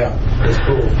spoil. Yeah, it's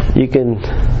cool. You can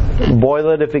boil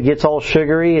it if it gets all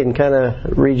sugary and kind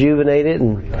of rejuvenate it.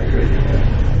 And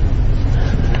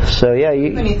so, yeah.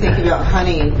 When you think about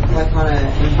honey, like on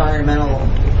an environmental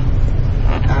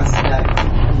aspect.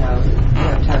 You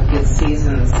have to have good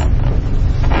seasons. You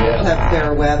have to have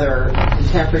fair weather and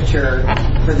temperature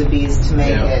for the bees to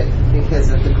make it because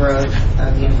of the growth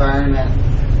of the environment.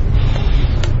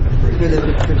 For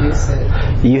them to produce it.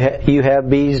 You have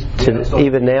bees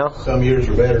even now? Some years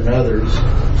are better than others.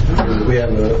 Because we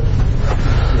have a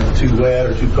too wet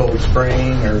or too cold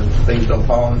spring, or things don't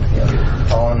pollen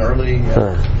early.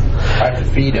 I have to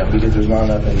feed them because there's not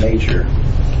enough in nature.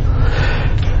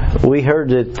 We heard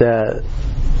that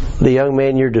the young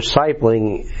man you're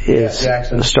discipling is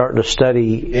starting to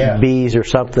study bees or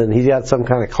something. He's got some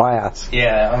kind of class.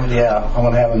 I'm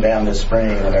going to have him down this spring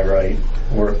whenever I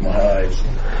work my hives.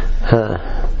 Huh.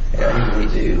 Yeah, I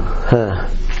usually do. Huh.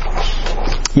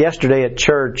 Yesterday at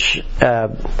church,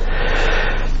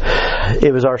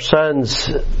 it was our son's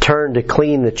turn to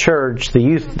clean the church, the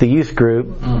youth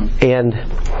group, and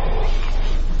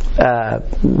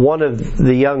one of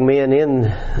the young men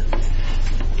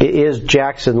is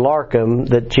Jackson Larkham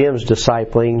that Jim's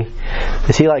discipling.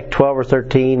 Is he like 12 or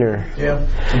 13 or? Yeah.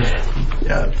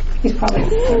 He's probably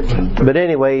 13. But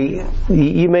anyway,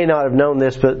 you may not have known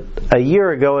this, but a year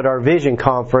ago at our Vision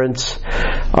Conference,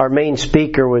 our main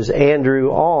speaker was Andrew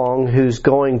Ong, who's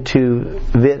going to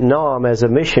Vietnam as a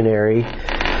missionary.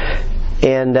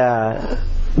 And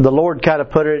the Lord kind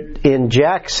of put it in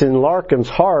Jackson Larkham's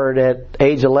heart at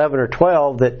age 11 or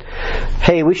 12 that,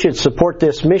 hey, we should support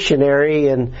this missionary,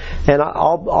 and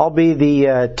I'll be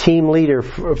the team leader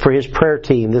for his prayer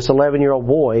team, this 11-year-old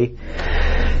boy.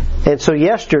 And so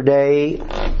yesterday,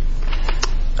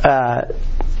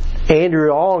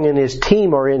 Andrew Ong and his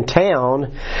team are in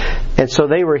town, and so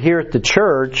they were here at the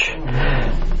church.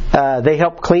 They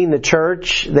helped clean the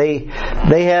church. They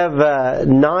have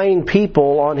 9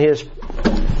 people on his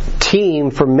team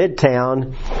from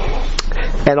Midtown,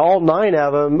 and all 9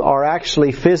 of them are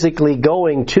actually physically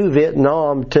going to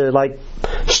Vietnam to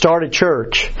start a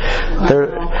church.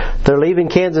 They're leaving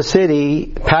Kansas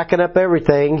City, packing up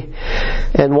everything,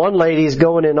 and one lady's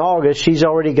going in August. She's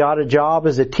already got a job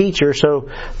as a teacher, so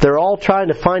they're all trying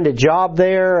to find a job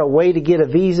there, a way to get a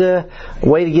visa, a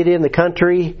way to get in the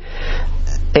country.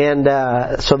 And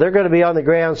so they're going to be on the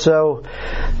ground. So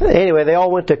anyway, they all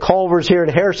went to Culver's here in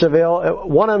Harrisonville.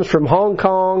 One of them's from Hong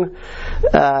Kong.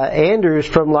 Andrew's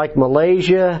from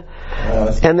Malaysia.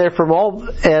 And they're from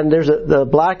and there's the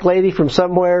black lady from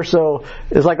somewhere. So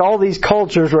it's like all these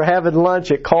cultures were having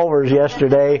lunch at Culver's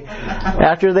yesterday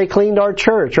after they cleaned our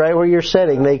church, right where you're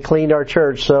sitting. They cleaned our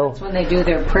church. So that's when they do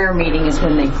their prayer meeting, is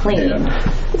when they clean.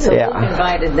 So Luke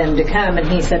invited them to come, and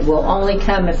he said, we'll only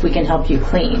come if we can help you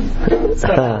clean. So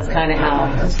that's kind of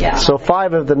how, So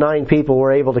 5 of the 9 people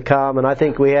were able to come, and I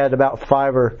think we had about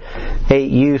 5 or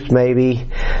 8 youth maybe.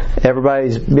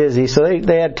 Everybody's busy. So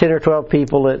they had 10 or 12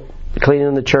 people that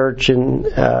cleaning the church and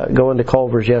going to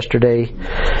Culver's yesterday.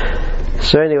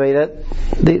 So anyway,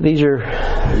 these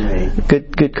are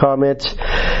good comments.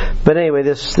 But anyway,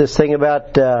 this thing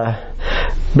about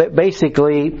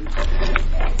basically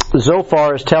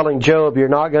Zophar is telling Job, you're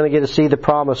not going to get to see the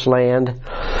promised land.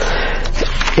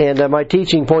 And my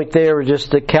teaching point there was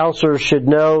just that counselors should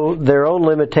know their own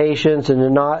limitations and to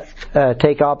not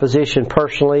take opposition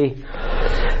personally.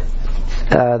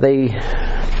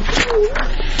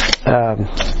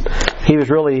 He was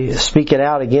really speaking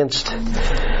out against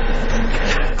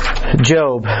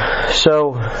Job.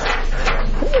 So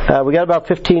we got about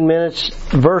 15 minutes.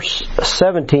 Verse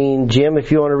 17, Jim,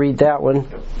 if you want to read that one.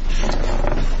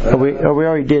 We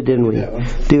already did, didn't we?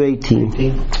 Do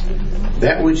 18.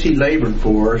 That which he labored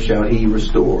for shall he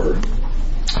restore,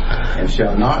 and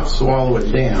shall not swallow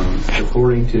it down.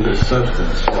 According to his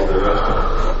substance shall the rest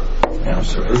of it. Now,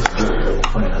 so this is a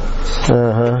plan.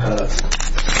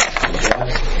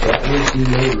 That which he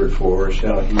labored for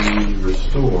shall he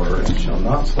restore, and shall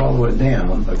not swallow it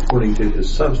down. According to his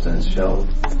substance shall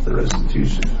the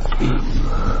restitution be,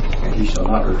 and he shall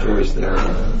not rejoice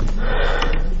therein.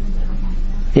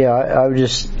 Yeah, I would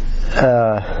just.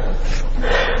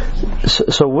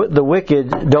 So the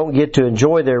wicked don't get to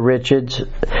enjoy their riches,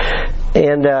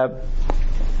 and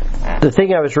the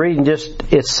thing I was reading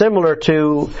it's similar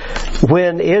to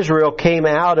when Israel came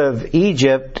out of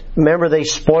Egypt. Remember, they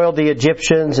spoiled the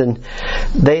Egyptians and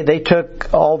they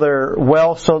took all their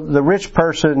wealth. So the rich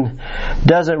person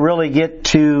doesn't really get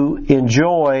to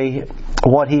enjoy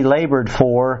what he labored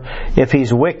for. If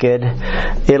he's wicked,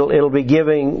 it'll be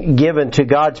given to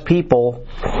God's people.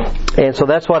 And so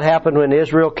that's what happened when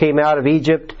Israel came out of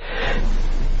Egypt.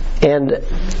 And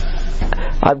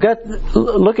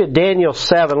look at Daniel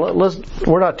 7.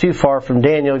 We're not too far from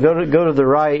Daniel. Go to the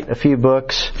right a few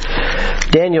books.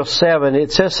 Daniel 7,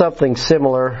 it says something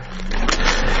similar.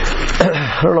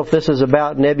 I don't know if this is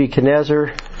about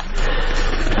Nebuchadnezzar.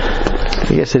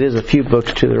 I guess it is a few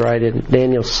books to the right in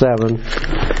Daniel 7.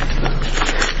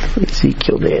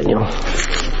 Ezekiel, Daniel.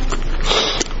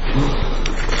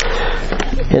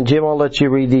 And Jim, I'll let you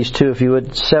read these two if you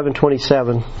would.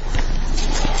 7:27.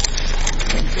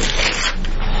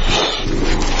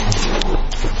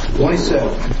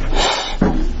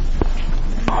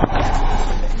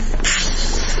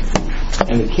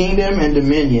 And the kingdom and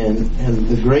dominion and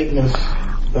the greatness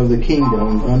of the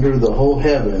kingdom under the whole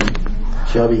heaven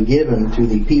shall be given to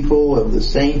the people of the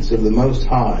saints of the Most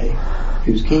High,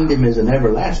 whose kingdom is an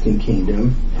everlasting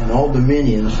kingdom, and all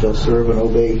dominions shall serve and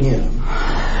obey him.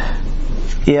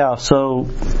 Yeah, so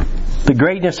the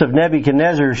greatness of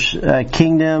Nebuchadnezzar's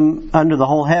kingdom under the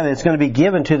whole heaven, it's going to be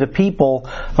given to the people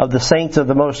of the saints of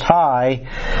the Most High,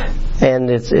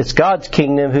 and it's God's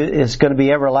kingdom who is going to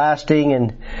be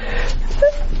everlasting,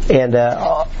 and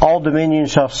all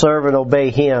dominions shall serve and obey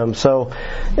him. So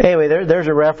anyway, there's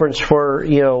a reference for,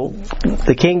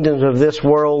 the kingdoms of this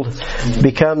world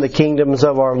become the kingdoms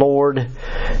of our Lord,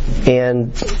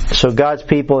 and so God's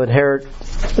people inherit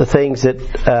the things that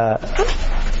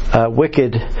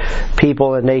wicked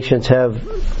people and nations have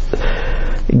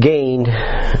gained.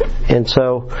 And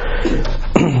so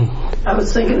I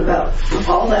was thinking about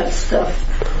all that stuff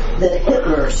that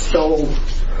Hitler stole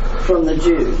from the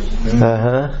Jews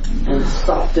and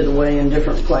stocked it away in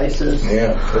different places.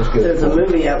 Yeah, that's good. There's a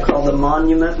movie out called The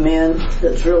Monument Men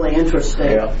that's really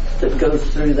interesting that goes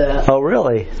through that. Oh,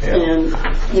 really? Yeah. And,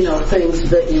 things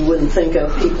that you wouldn't think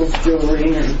of, people's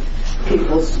jewelry and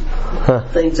people's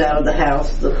things out of the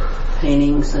house, the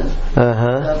paintings and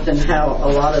stuff, and how a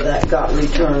lot of that got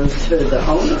returned to the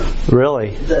owner.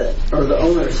 Really? Or the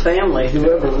owner's family,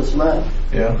 whoever was left.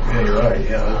 Yeah, you're right.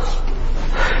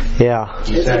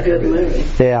 It's a good movie.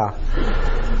 Yeah.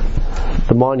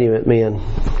 The Monument Men.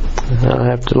 I'll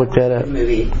have to look that up.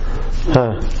 Movie.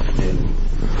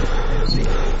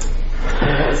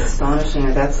 That was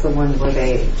astonishing. That's the one where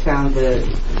they found the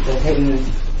hidden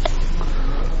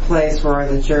place where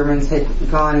the Germans had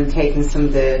gone and taken some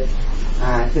of the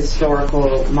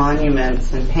historical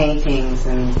monuments and paintings,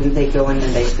 and then they go in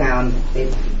and they found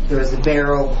there was a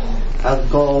barrel of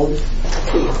gold,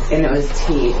 and it was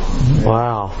teeth.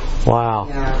 Wow.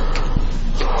 Yeah.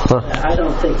 I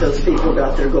don't think those people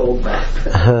got their gold back.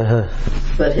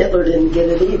 But Hitler didn't get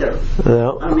it either.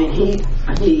 No. I mean,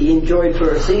 he enjoyed for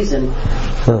a season.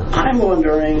 I'm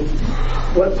wondering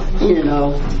what,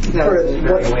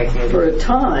 for a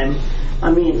time,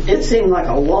 I mean, it seemed like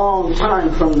a long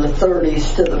time from the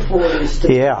 30s to the 40s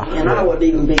and I wouldn't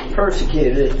even be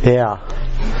persecuted. Yeah.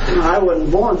 I wasn't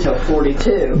born till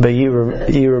 42. But you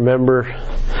remember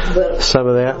some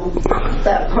of that?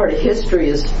 That part of history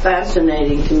is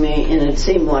fascinating to me, and it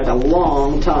seemed like a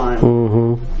long time.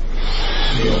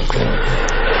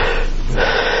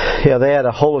 Yeah, they had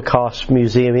a Holocaust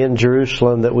museum in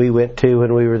Jerusalem that we went to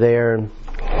when we were there, and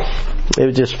it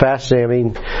was just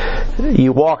fascinating. I mean,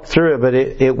 you walked through it, but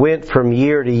it went from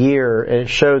year to year, and it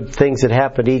showed things that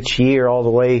happened each year all the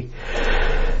way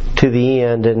to the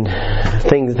end, and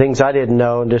things I didn't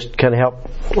know, and just kind of helped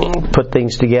put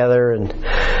things together. And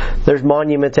there's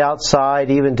monuments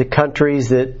outside, even to countries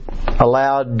that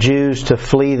allowed Jews to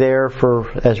flee there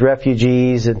as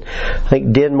refugees, and I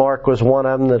think Denmark was one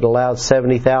of them that allowed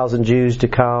 70,000 Jews to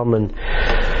come, and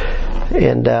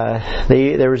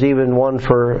there was even one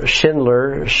for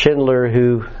Schindler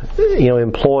who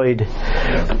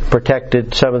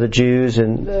protected some of the Jews,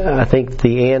 and I think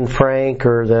the Anne Frank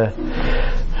or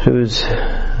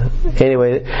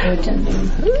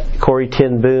Corrie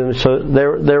ten Boom. So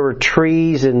there were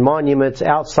trees and monuments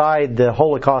outside the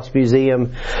Holocaust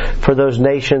Museum for those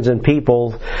nations and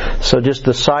people. So just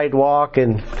the sidewalk,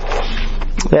 and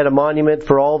they had a monument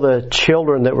for all the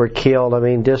children that were killed. I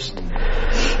mean,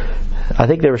 I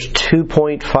think there was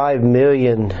 2.5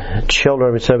 million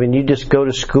children. So I mean, you just go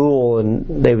to school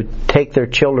and they would take their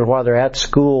children while they're at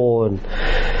school, and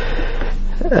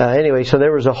anyway, so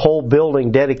there was a whole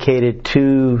building dedicated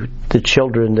to the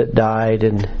children that died,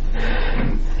 and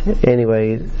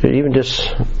anyway, even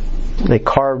just they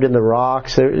carved in the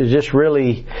rocks. It was just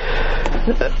really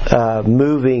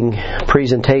moving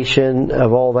presentation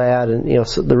of all that, and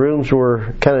so the rooms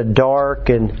were kind of dark,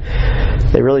 and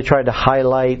they really tried to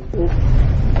highlight.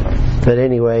 But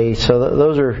anyway, so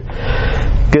those are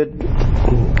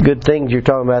good things you're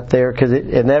talking about there,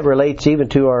 and that relates even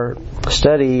to our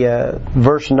study,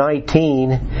 verse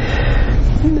 19.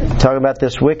 talking about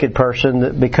this wicked person,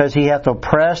 that because he hath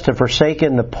oppressed and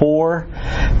forsaken the poor,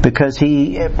 because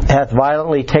he hath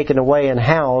violently taken away an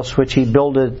house which he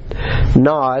builded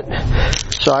not.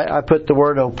 So I put the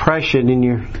word oppression in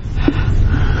your...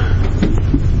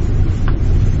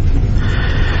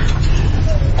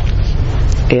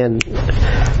 And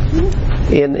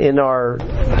in our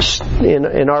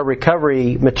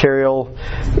recovery material,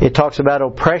 it talks about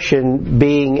oppression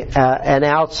being an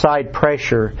outside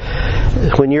pressure.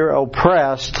 When you're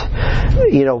oppressed,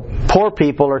 poor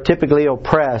people are typically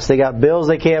oppressed. They got bills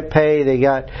they can't pay. They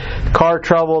got car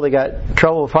trouble. They got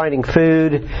trouble finding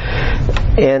food.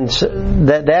 And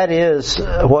that is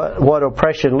what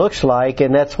oppression looks like,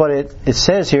 and that's what it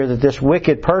says here, that this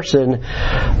wicked person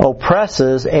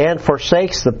oppresses and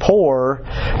forsakes the poor,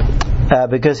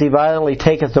 because he violently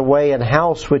taketh away an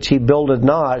house which he builded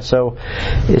not. So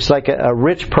it's like a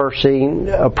rich person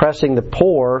oppressing the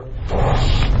poor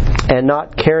and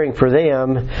not caring for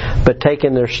them, but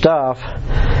taking their stuff.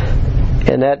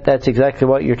 And that's exactly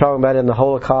what you're talking about in the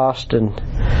Holocaust.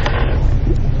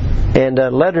 And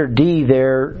letter D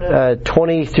there,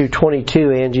 20 through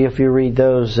 22, Angie, if you read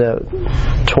those,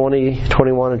 20,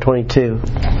 21, and 22.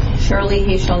 Surely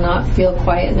he shall not feel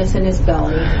quietness in his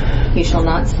belly. He shall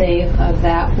not save of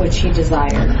that which he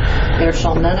desired. There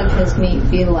shall none of his meat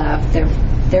be left.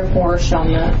 Therefore shall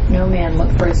no man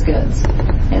look for his goods.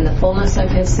 In the fullness of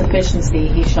his sufficiency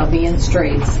he shall be in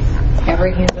straits.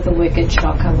 Every hand of the wicked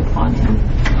shall come upon him.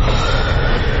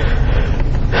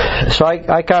 So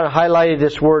I kind of highlighted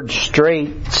this word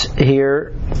straits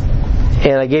here,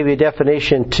 and I gave you a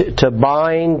definition: to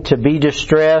bind, to be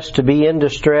distressed, to be in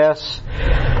distress,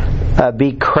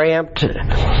 be cramped.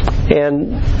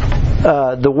 And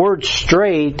the word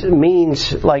strait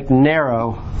means like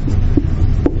narrow.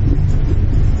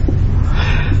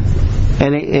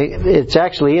 And it's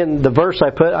actually in the verse I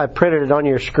printed it on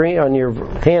your screen, on your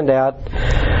handout.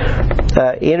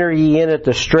 Enter ye in at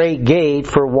the strait gate,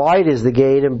 for wide is the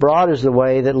gate, and broad is the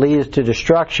way that leadeth to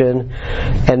destruction,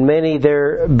 and many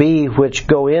there be which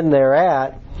go in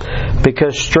thereat.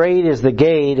 Because strait is the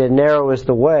gate, and narrow is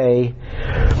the way,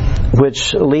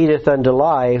 which leadeth unto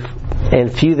life,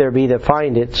 and few there be that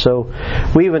find it. So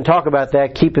we even talk about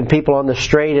that, keeping people on the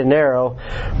straight and narrow.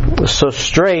 So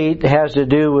straight has to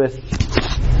do with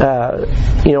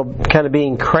kind of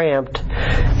being cramped,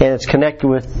 and it's connected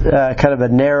with kind of a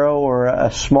narrow or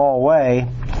a small way.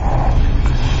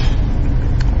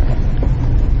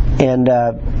 And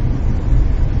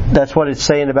that's what it's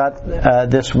saying about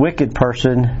this wicked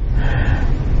person.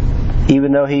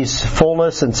 Even though he's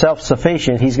fullness and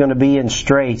self-sufficient, he's going to be in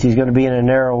straits. He's going to be in a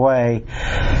narrow way.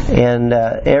 And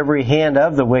every hand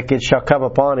of the wicked shall come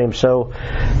upon him. So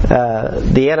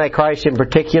the Antichrist in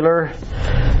particular,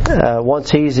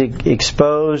 once he's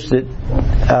exposed, that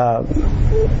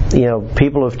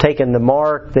people have taken the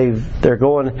mark. They're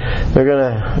going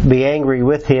to be angry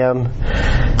with him.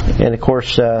 And of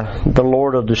course, the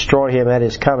Lord will destroy him at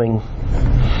his coming.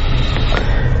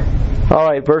 All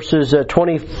right, verses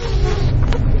 23,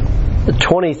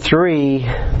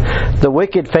 the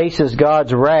wicked faces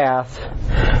God's wrath.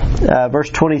 Verse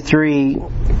 23,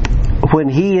 when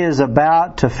he is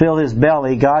about to fill his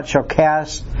belly, God shall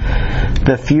cast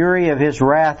the fury of his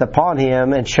wrath upon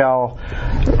him, and shall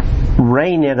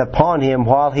rain it upon him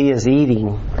while he is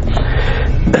eating.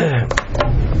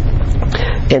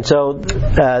 And so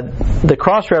the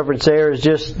cross-reference there is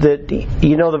just that,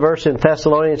 the verse in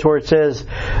Thessalonians where it says,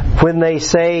 when they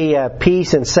say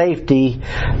peace and safety,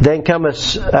 then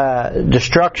cometh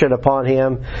destruction upon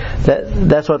him.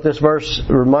 That's what this verse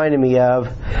reminded me of,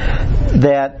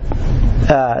 that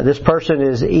this person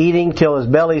is eating till his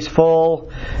belly's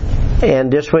full,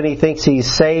 and just when he thinks he's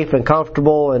safe and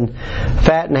comfortable and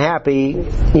fat and happy,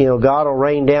 God will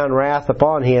rain down wrath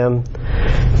upon him.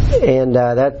 And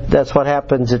that's what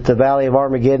happens at the Valley of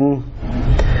Armageddon.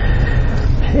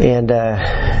 And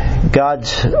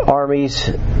God's armies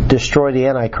destroy the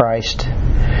Antichrist.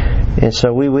 And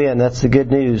so we win. That's the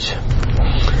good news.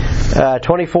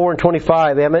 24 and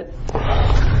 25, Emmett.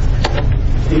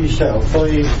 He shall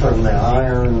flee from the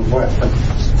iron weapon,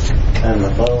 and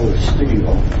the bow of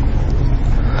steel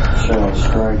shall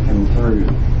strike him through.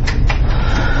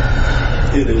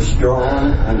 It is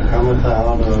drawn and cometh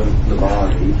out of the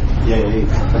body, yea,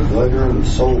 the glittering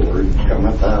sword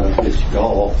cometh out of his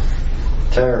gulf.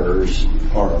 Terrors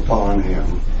are upon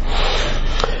him.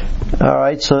 All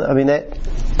right, so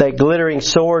that glittering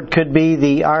sword could be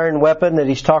the iron weapon that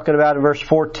he's talking about in verse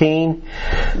 14.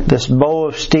 This bow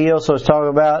of steel, so it's talking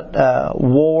about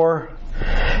war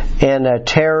and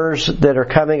terrors that are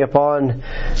coming upon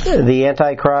the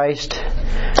Antichrist.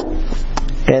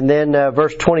 And then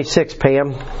verse 26,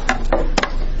 Pam.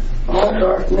 All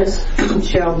darkness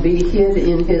shall be hid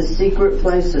in his secret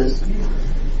places.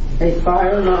 A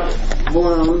fire not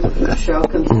blown shall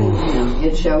consume him.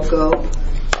 It shall go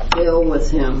ill with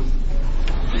him.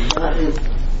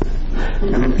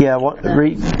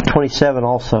 Read 27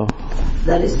 also.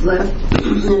 That is left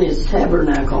in his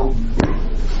tabernacle.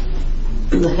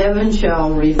 The heaven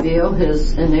shall reveal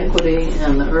his iniquity,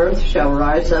 and the earth shall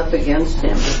rise up against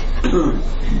him.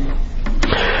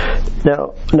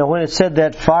 Now, when it said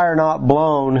that fire not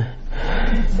blown,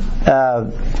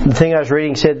 the thing I was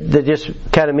reading said that just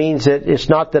kind of means that it's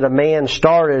not that a man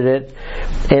started it,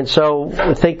 and so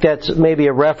I think that's maybe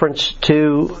a reference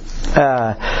to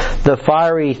the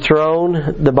fiery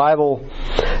throne. The Bible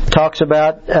talks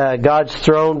about God's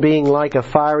throne being like a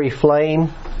fiery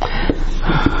flame.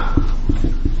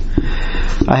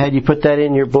 I had you put that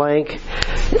in your blank.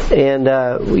 And,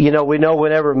 we know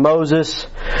whenever Moses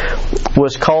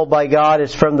was called by God,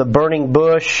 it's from the burning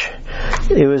bush.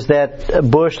 It was that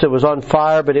bush that was on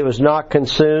fire, but it was not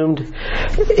consumed.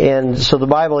 And so the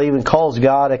Bible even calls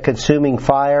God a consuming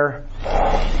fire.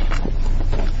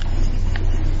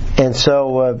 And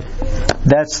so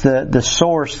that's the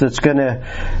source that's going to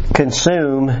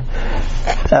consume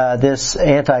this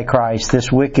Antichrist,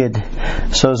 this wicked.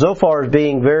 So Zophar is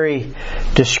being very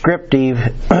descriptive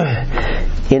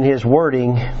in his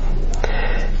wording.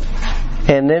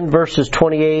 And then verses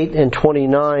 28 and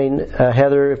 29,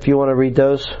 Heather, if you want to read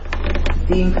those.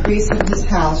 The increase of his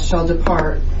house shall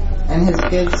depart, and his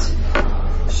goods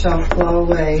shall flow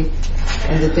away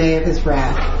in the day of his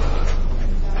wrath.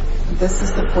 This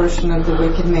is the portion of the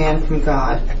wicked man from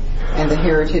God, and the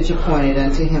heritage appointed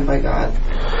unto him by God.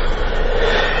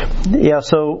 Yeah,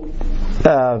 so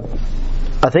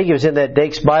I think it was in that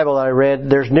Dake's Bible that I read.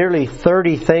 There's nearly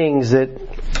 30 things that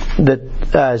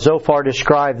Zophar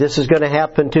described. This is going to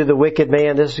happen to the wicked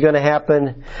man. This is going to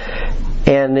happen.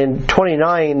 And in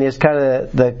 29 is kind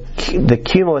of the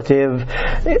cumulative.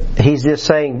 He's just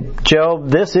saying, Job,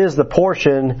 this is the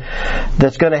portion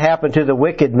that's going to happen to the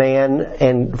wicked man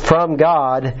and from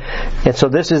God. And so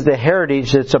this is the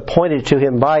heritage that's appointed to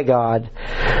him by God.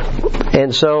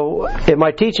 And so in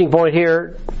my teaching point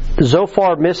here,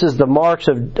 Zophar misses the marks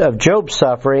of Job's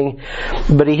suffering,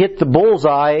 but he hit the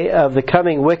bullseye of the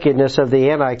coming wickedness of the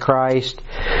Antichrist,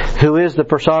 who is the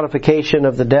personification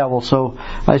of the devil. So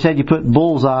I said you put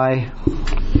bullseye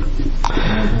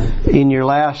in your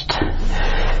last,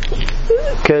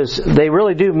 because they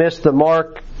really do miss the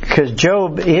mark, because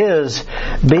Job is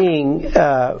being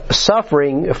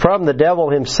suffering from the devil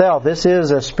himself. This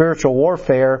is a spiritual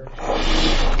warfare.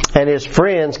 And his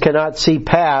friends cannot see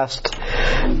past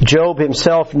Job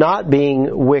himself not being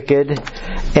wicked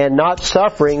and not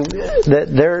suffering. That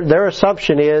their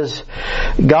assumption is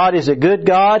God is a good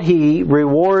God. He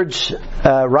rewards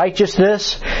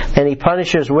righteousness and He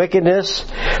punishes wickedness.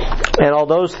 And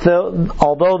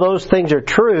although those things are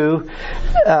true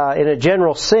in a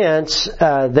general sense,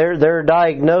 they're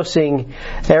diagnosing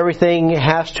everything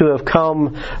has to have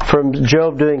come from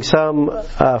Job doing some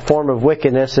form of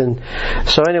wickedness. And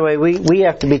so anyway, we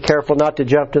have to be careful not to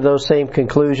jump to those same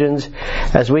conclusions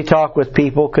as we talk with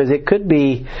people, because it could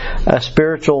be a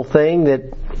spiritual thing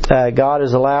that God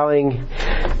is allowing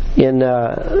in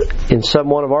some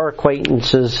one of our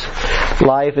acquaintances'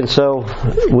 life, and so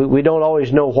we don't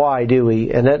always know why, do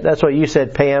we? And that's what you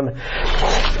said, Pam.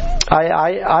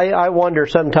 I wonder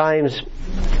sometimes,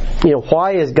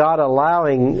 why is God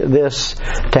allowing this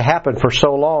to happen for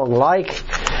so long? Like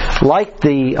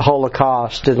the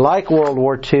Holocaust and like World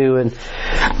War II and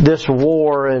this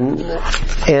war and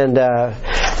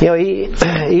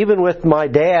even with my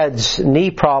dad's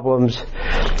knee problems,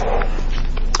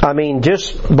 I mean,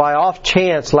 just by off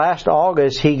chance, last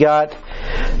August he got,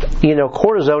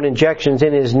 cortisone injections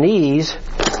in his knees,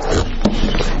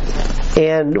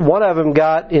 and one of them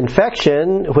got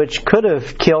infection, which could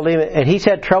have killed him, and he's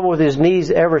had trouble with his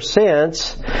knees ever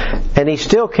since, and he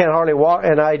still can't hardly walk.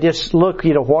 And I just look,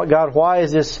 God, why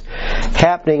is this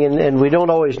happening? And we don't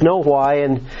always know why.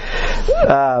 And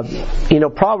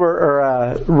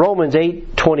Romans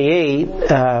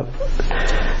 8:28.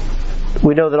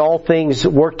 We know that all things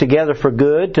work together for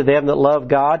good to them that love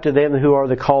God, to them who are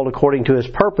the called according to His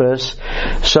purpose.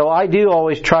 So I do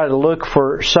always try to look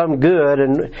for some good,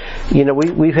 and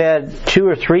we've had 2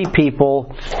 or 3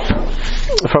 people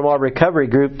from our recovery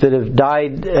group that have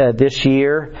died this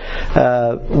year.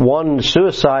 One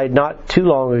suicide not too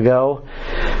long ago.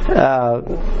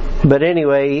 But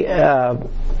anyway, I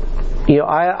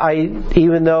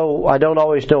even though I don't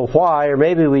always know why, or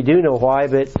maybe we do know why,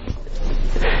 but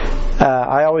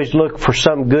I always look for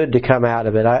some good to come out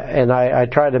of it. I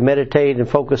try to meditate and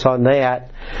focus on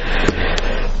that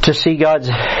to see God's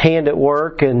hand at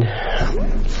work, and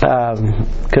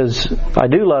because I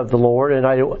do love the Lord, and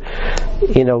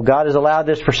God has allowed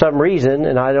this for some reason,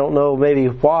 and I don't know maybe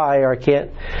why, or I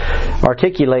can't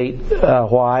articulate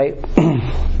why.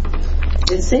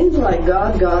 It seems like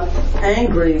God got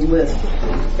angry with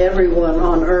everyone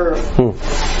on earth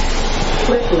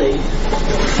quickly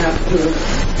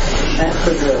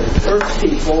after the first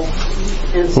people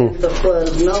and since the flood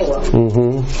of Noah.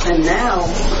 Mm-hmm. And now,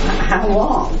 how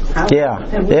long? How long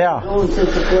have we been going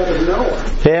since the flood of Noah?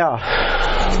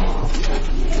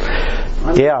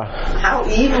 How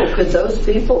evil could those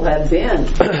people have been?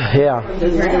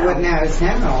 What now is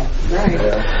now, right?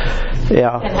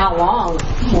 And how long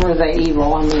were they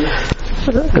evil? I mean, I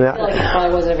feel like it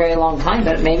probably wasn't a very long time,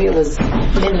 but maybe it was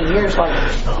many years.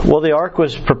 Well, the ark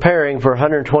was preparing for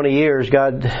 120 years.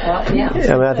 God, I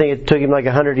think it took him like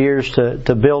 100 years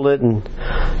to build it, or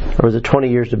was it 20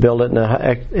 years to build it? And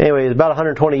anyway, it was about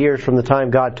 120 years from the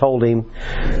time God told him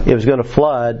it was going to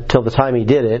flood till the time he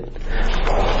did it.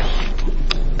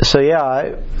 So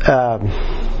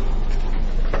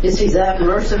is he that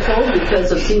merciful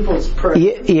because of people's prayer?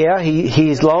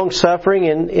 He's long-suffering,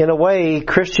 and in a way,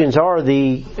 Christians are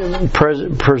the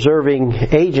preserving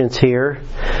agents here,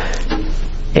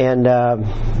 and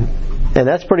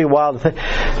that's pretty wild to think.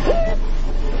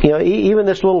 Even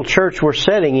this little church we're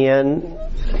sitting in,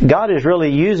 God is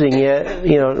really using it.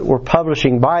 We're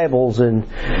publishing Bibles, and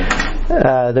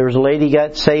there was a lady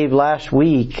got saved last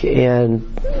week,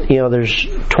 and there's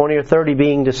 20 or 30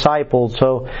 being discipled.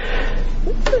 So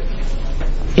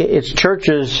it's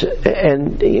churches,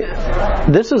 and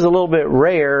this is a little bit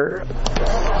rare.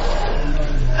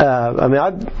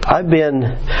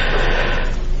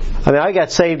 I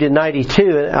got saved in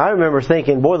 92, and I remember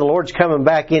thinking, boy, the Lord's coming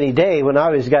back any day when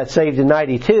I got saved in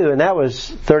 92, and that was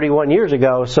 31 years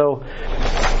ago. So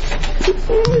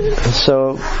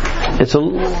it's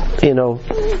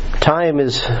time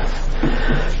is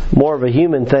more of a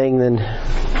human thing than.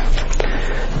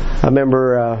 I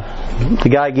remember the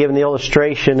guy giving the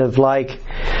illustration of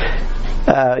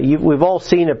we've all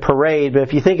seen a parade, but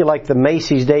if you think of like the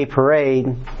Macy's Day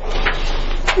Parade,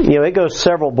 it goes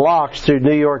several blocks through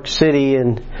New York City,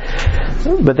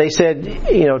 but they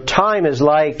said, time is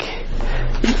like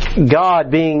God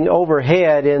being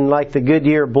overhead in like the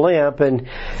Goodyear blimp, and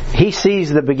He sees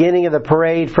the beginning of the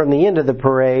parade from the end of the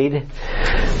parade.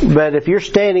 But if you're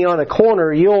standing on a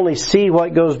corner, you only see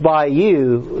what goes by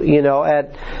you,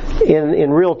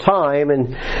 in real time.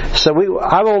 And so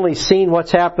I've only seen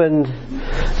what's happened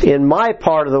in my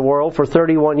part of the world for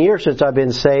 31 years since I've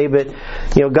been saved. But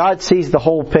God sees the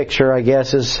whole picture, I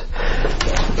guess, is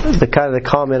the kind of the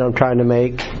comment I'm trying to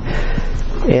make.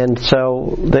 And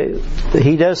so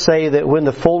he does say that when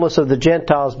the fullness of the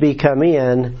Gentiles be come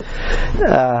in,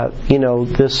 the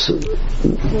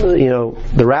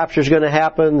rapture is going to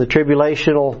happen. The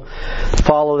tribulation will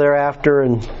follow thereafter.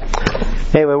 And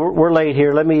anyway, we're late here.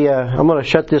 I'm going to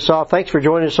shut this off. Thanks for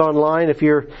joining us online. If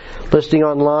you're listening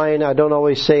online, I don't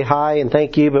always say hi and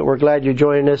thank you, but we're glad you're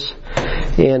joining us,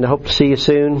 and I hope to see you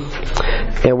soon.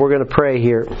 And we're going to pray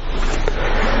here.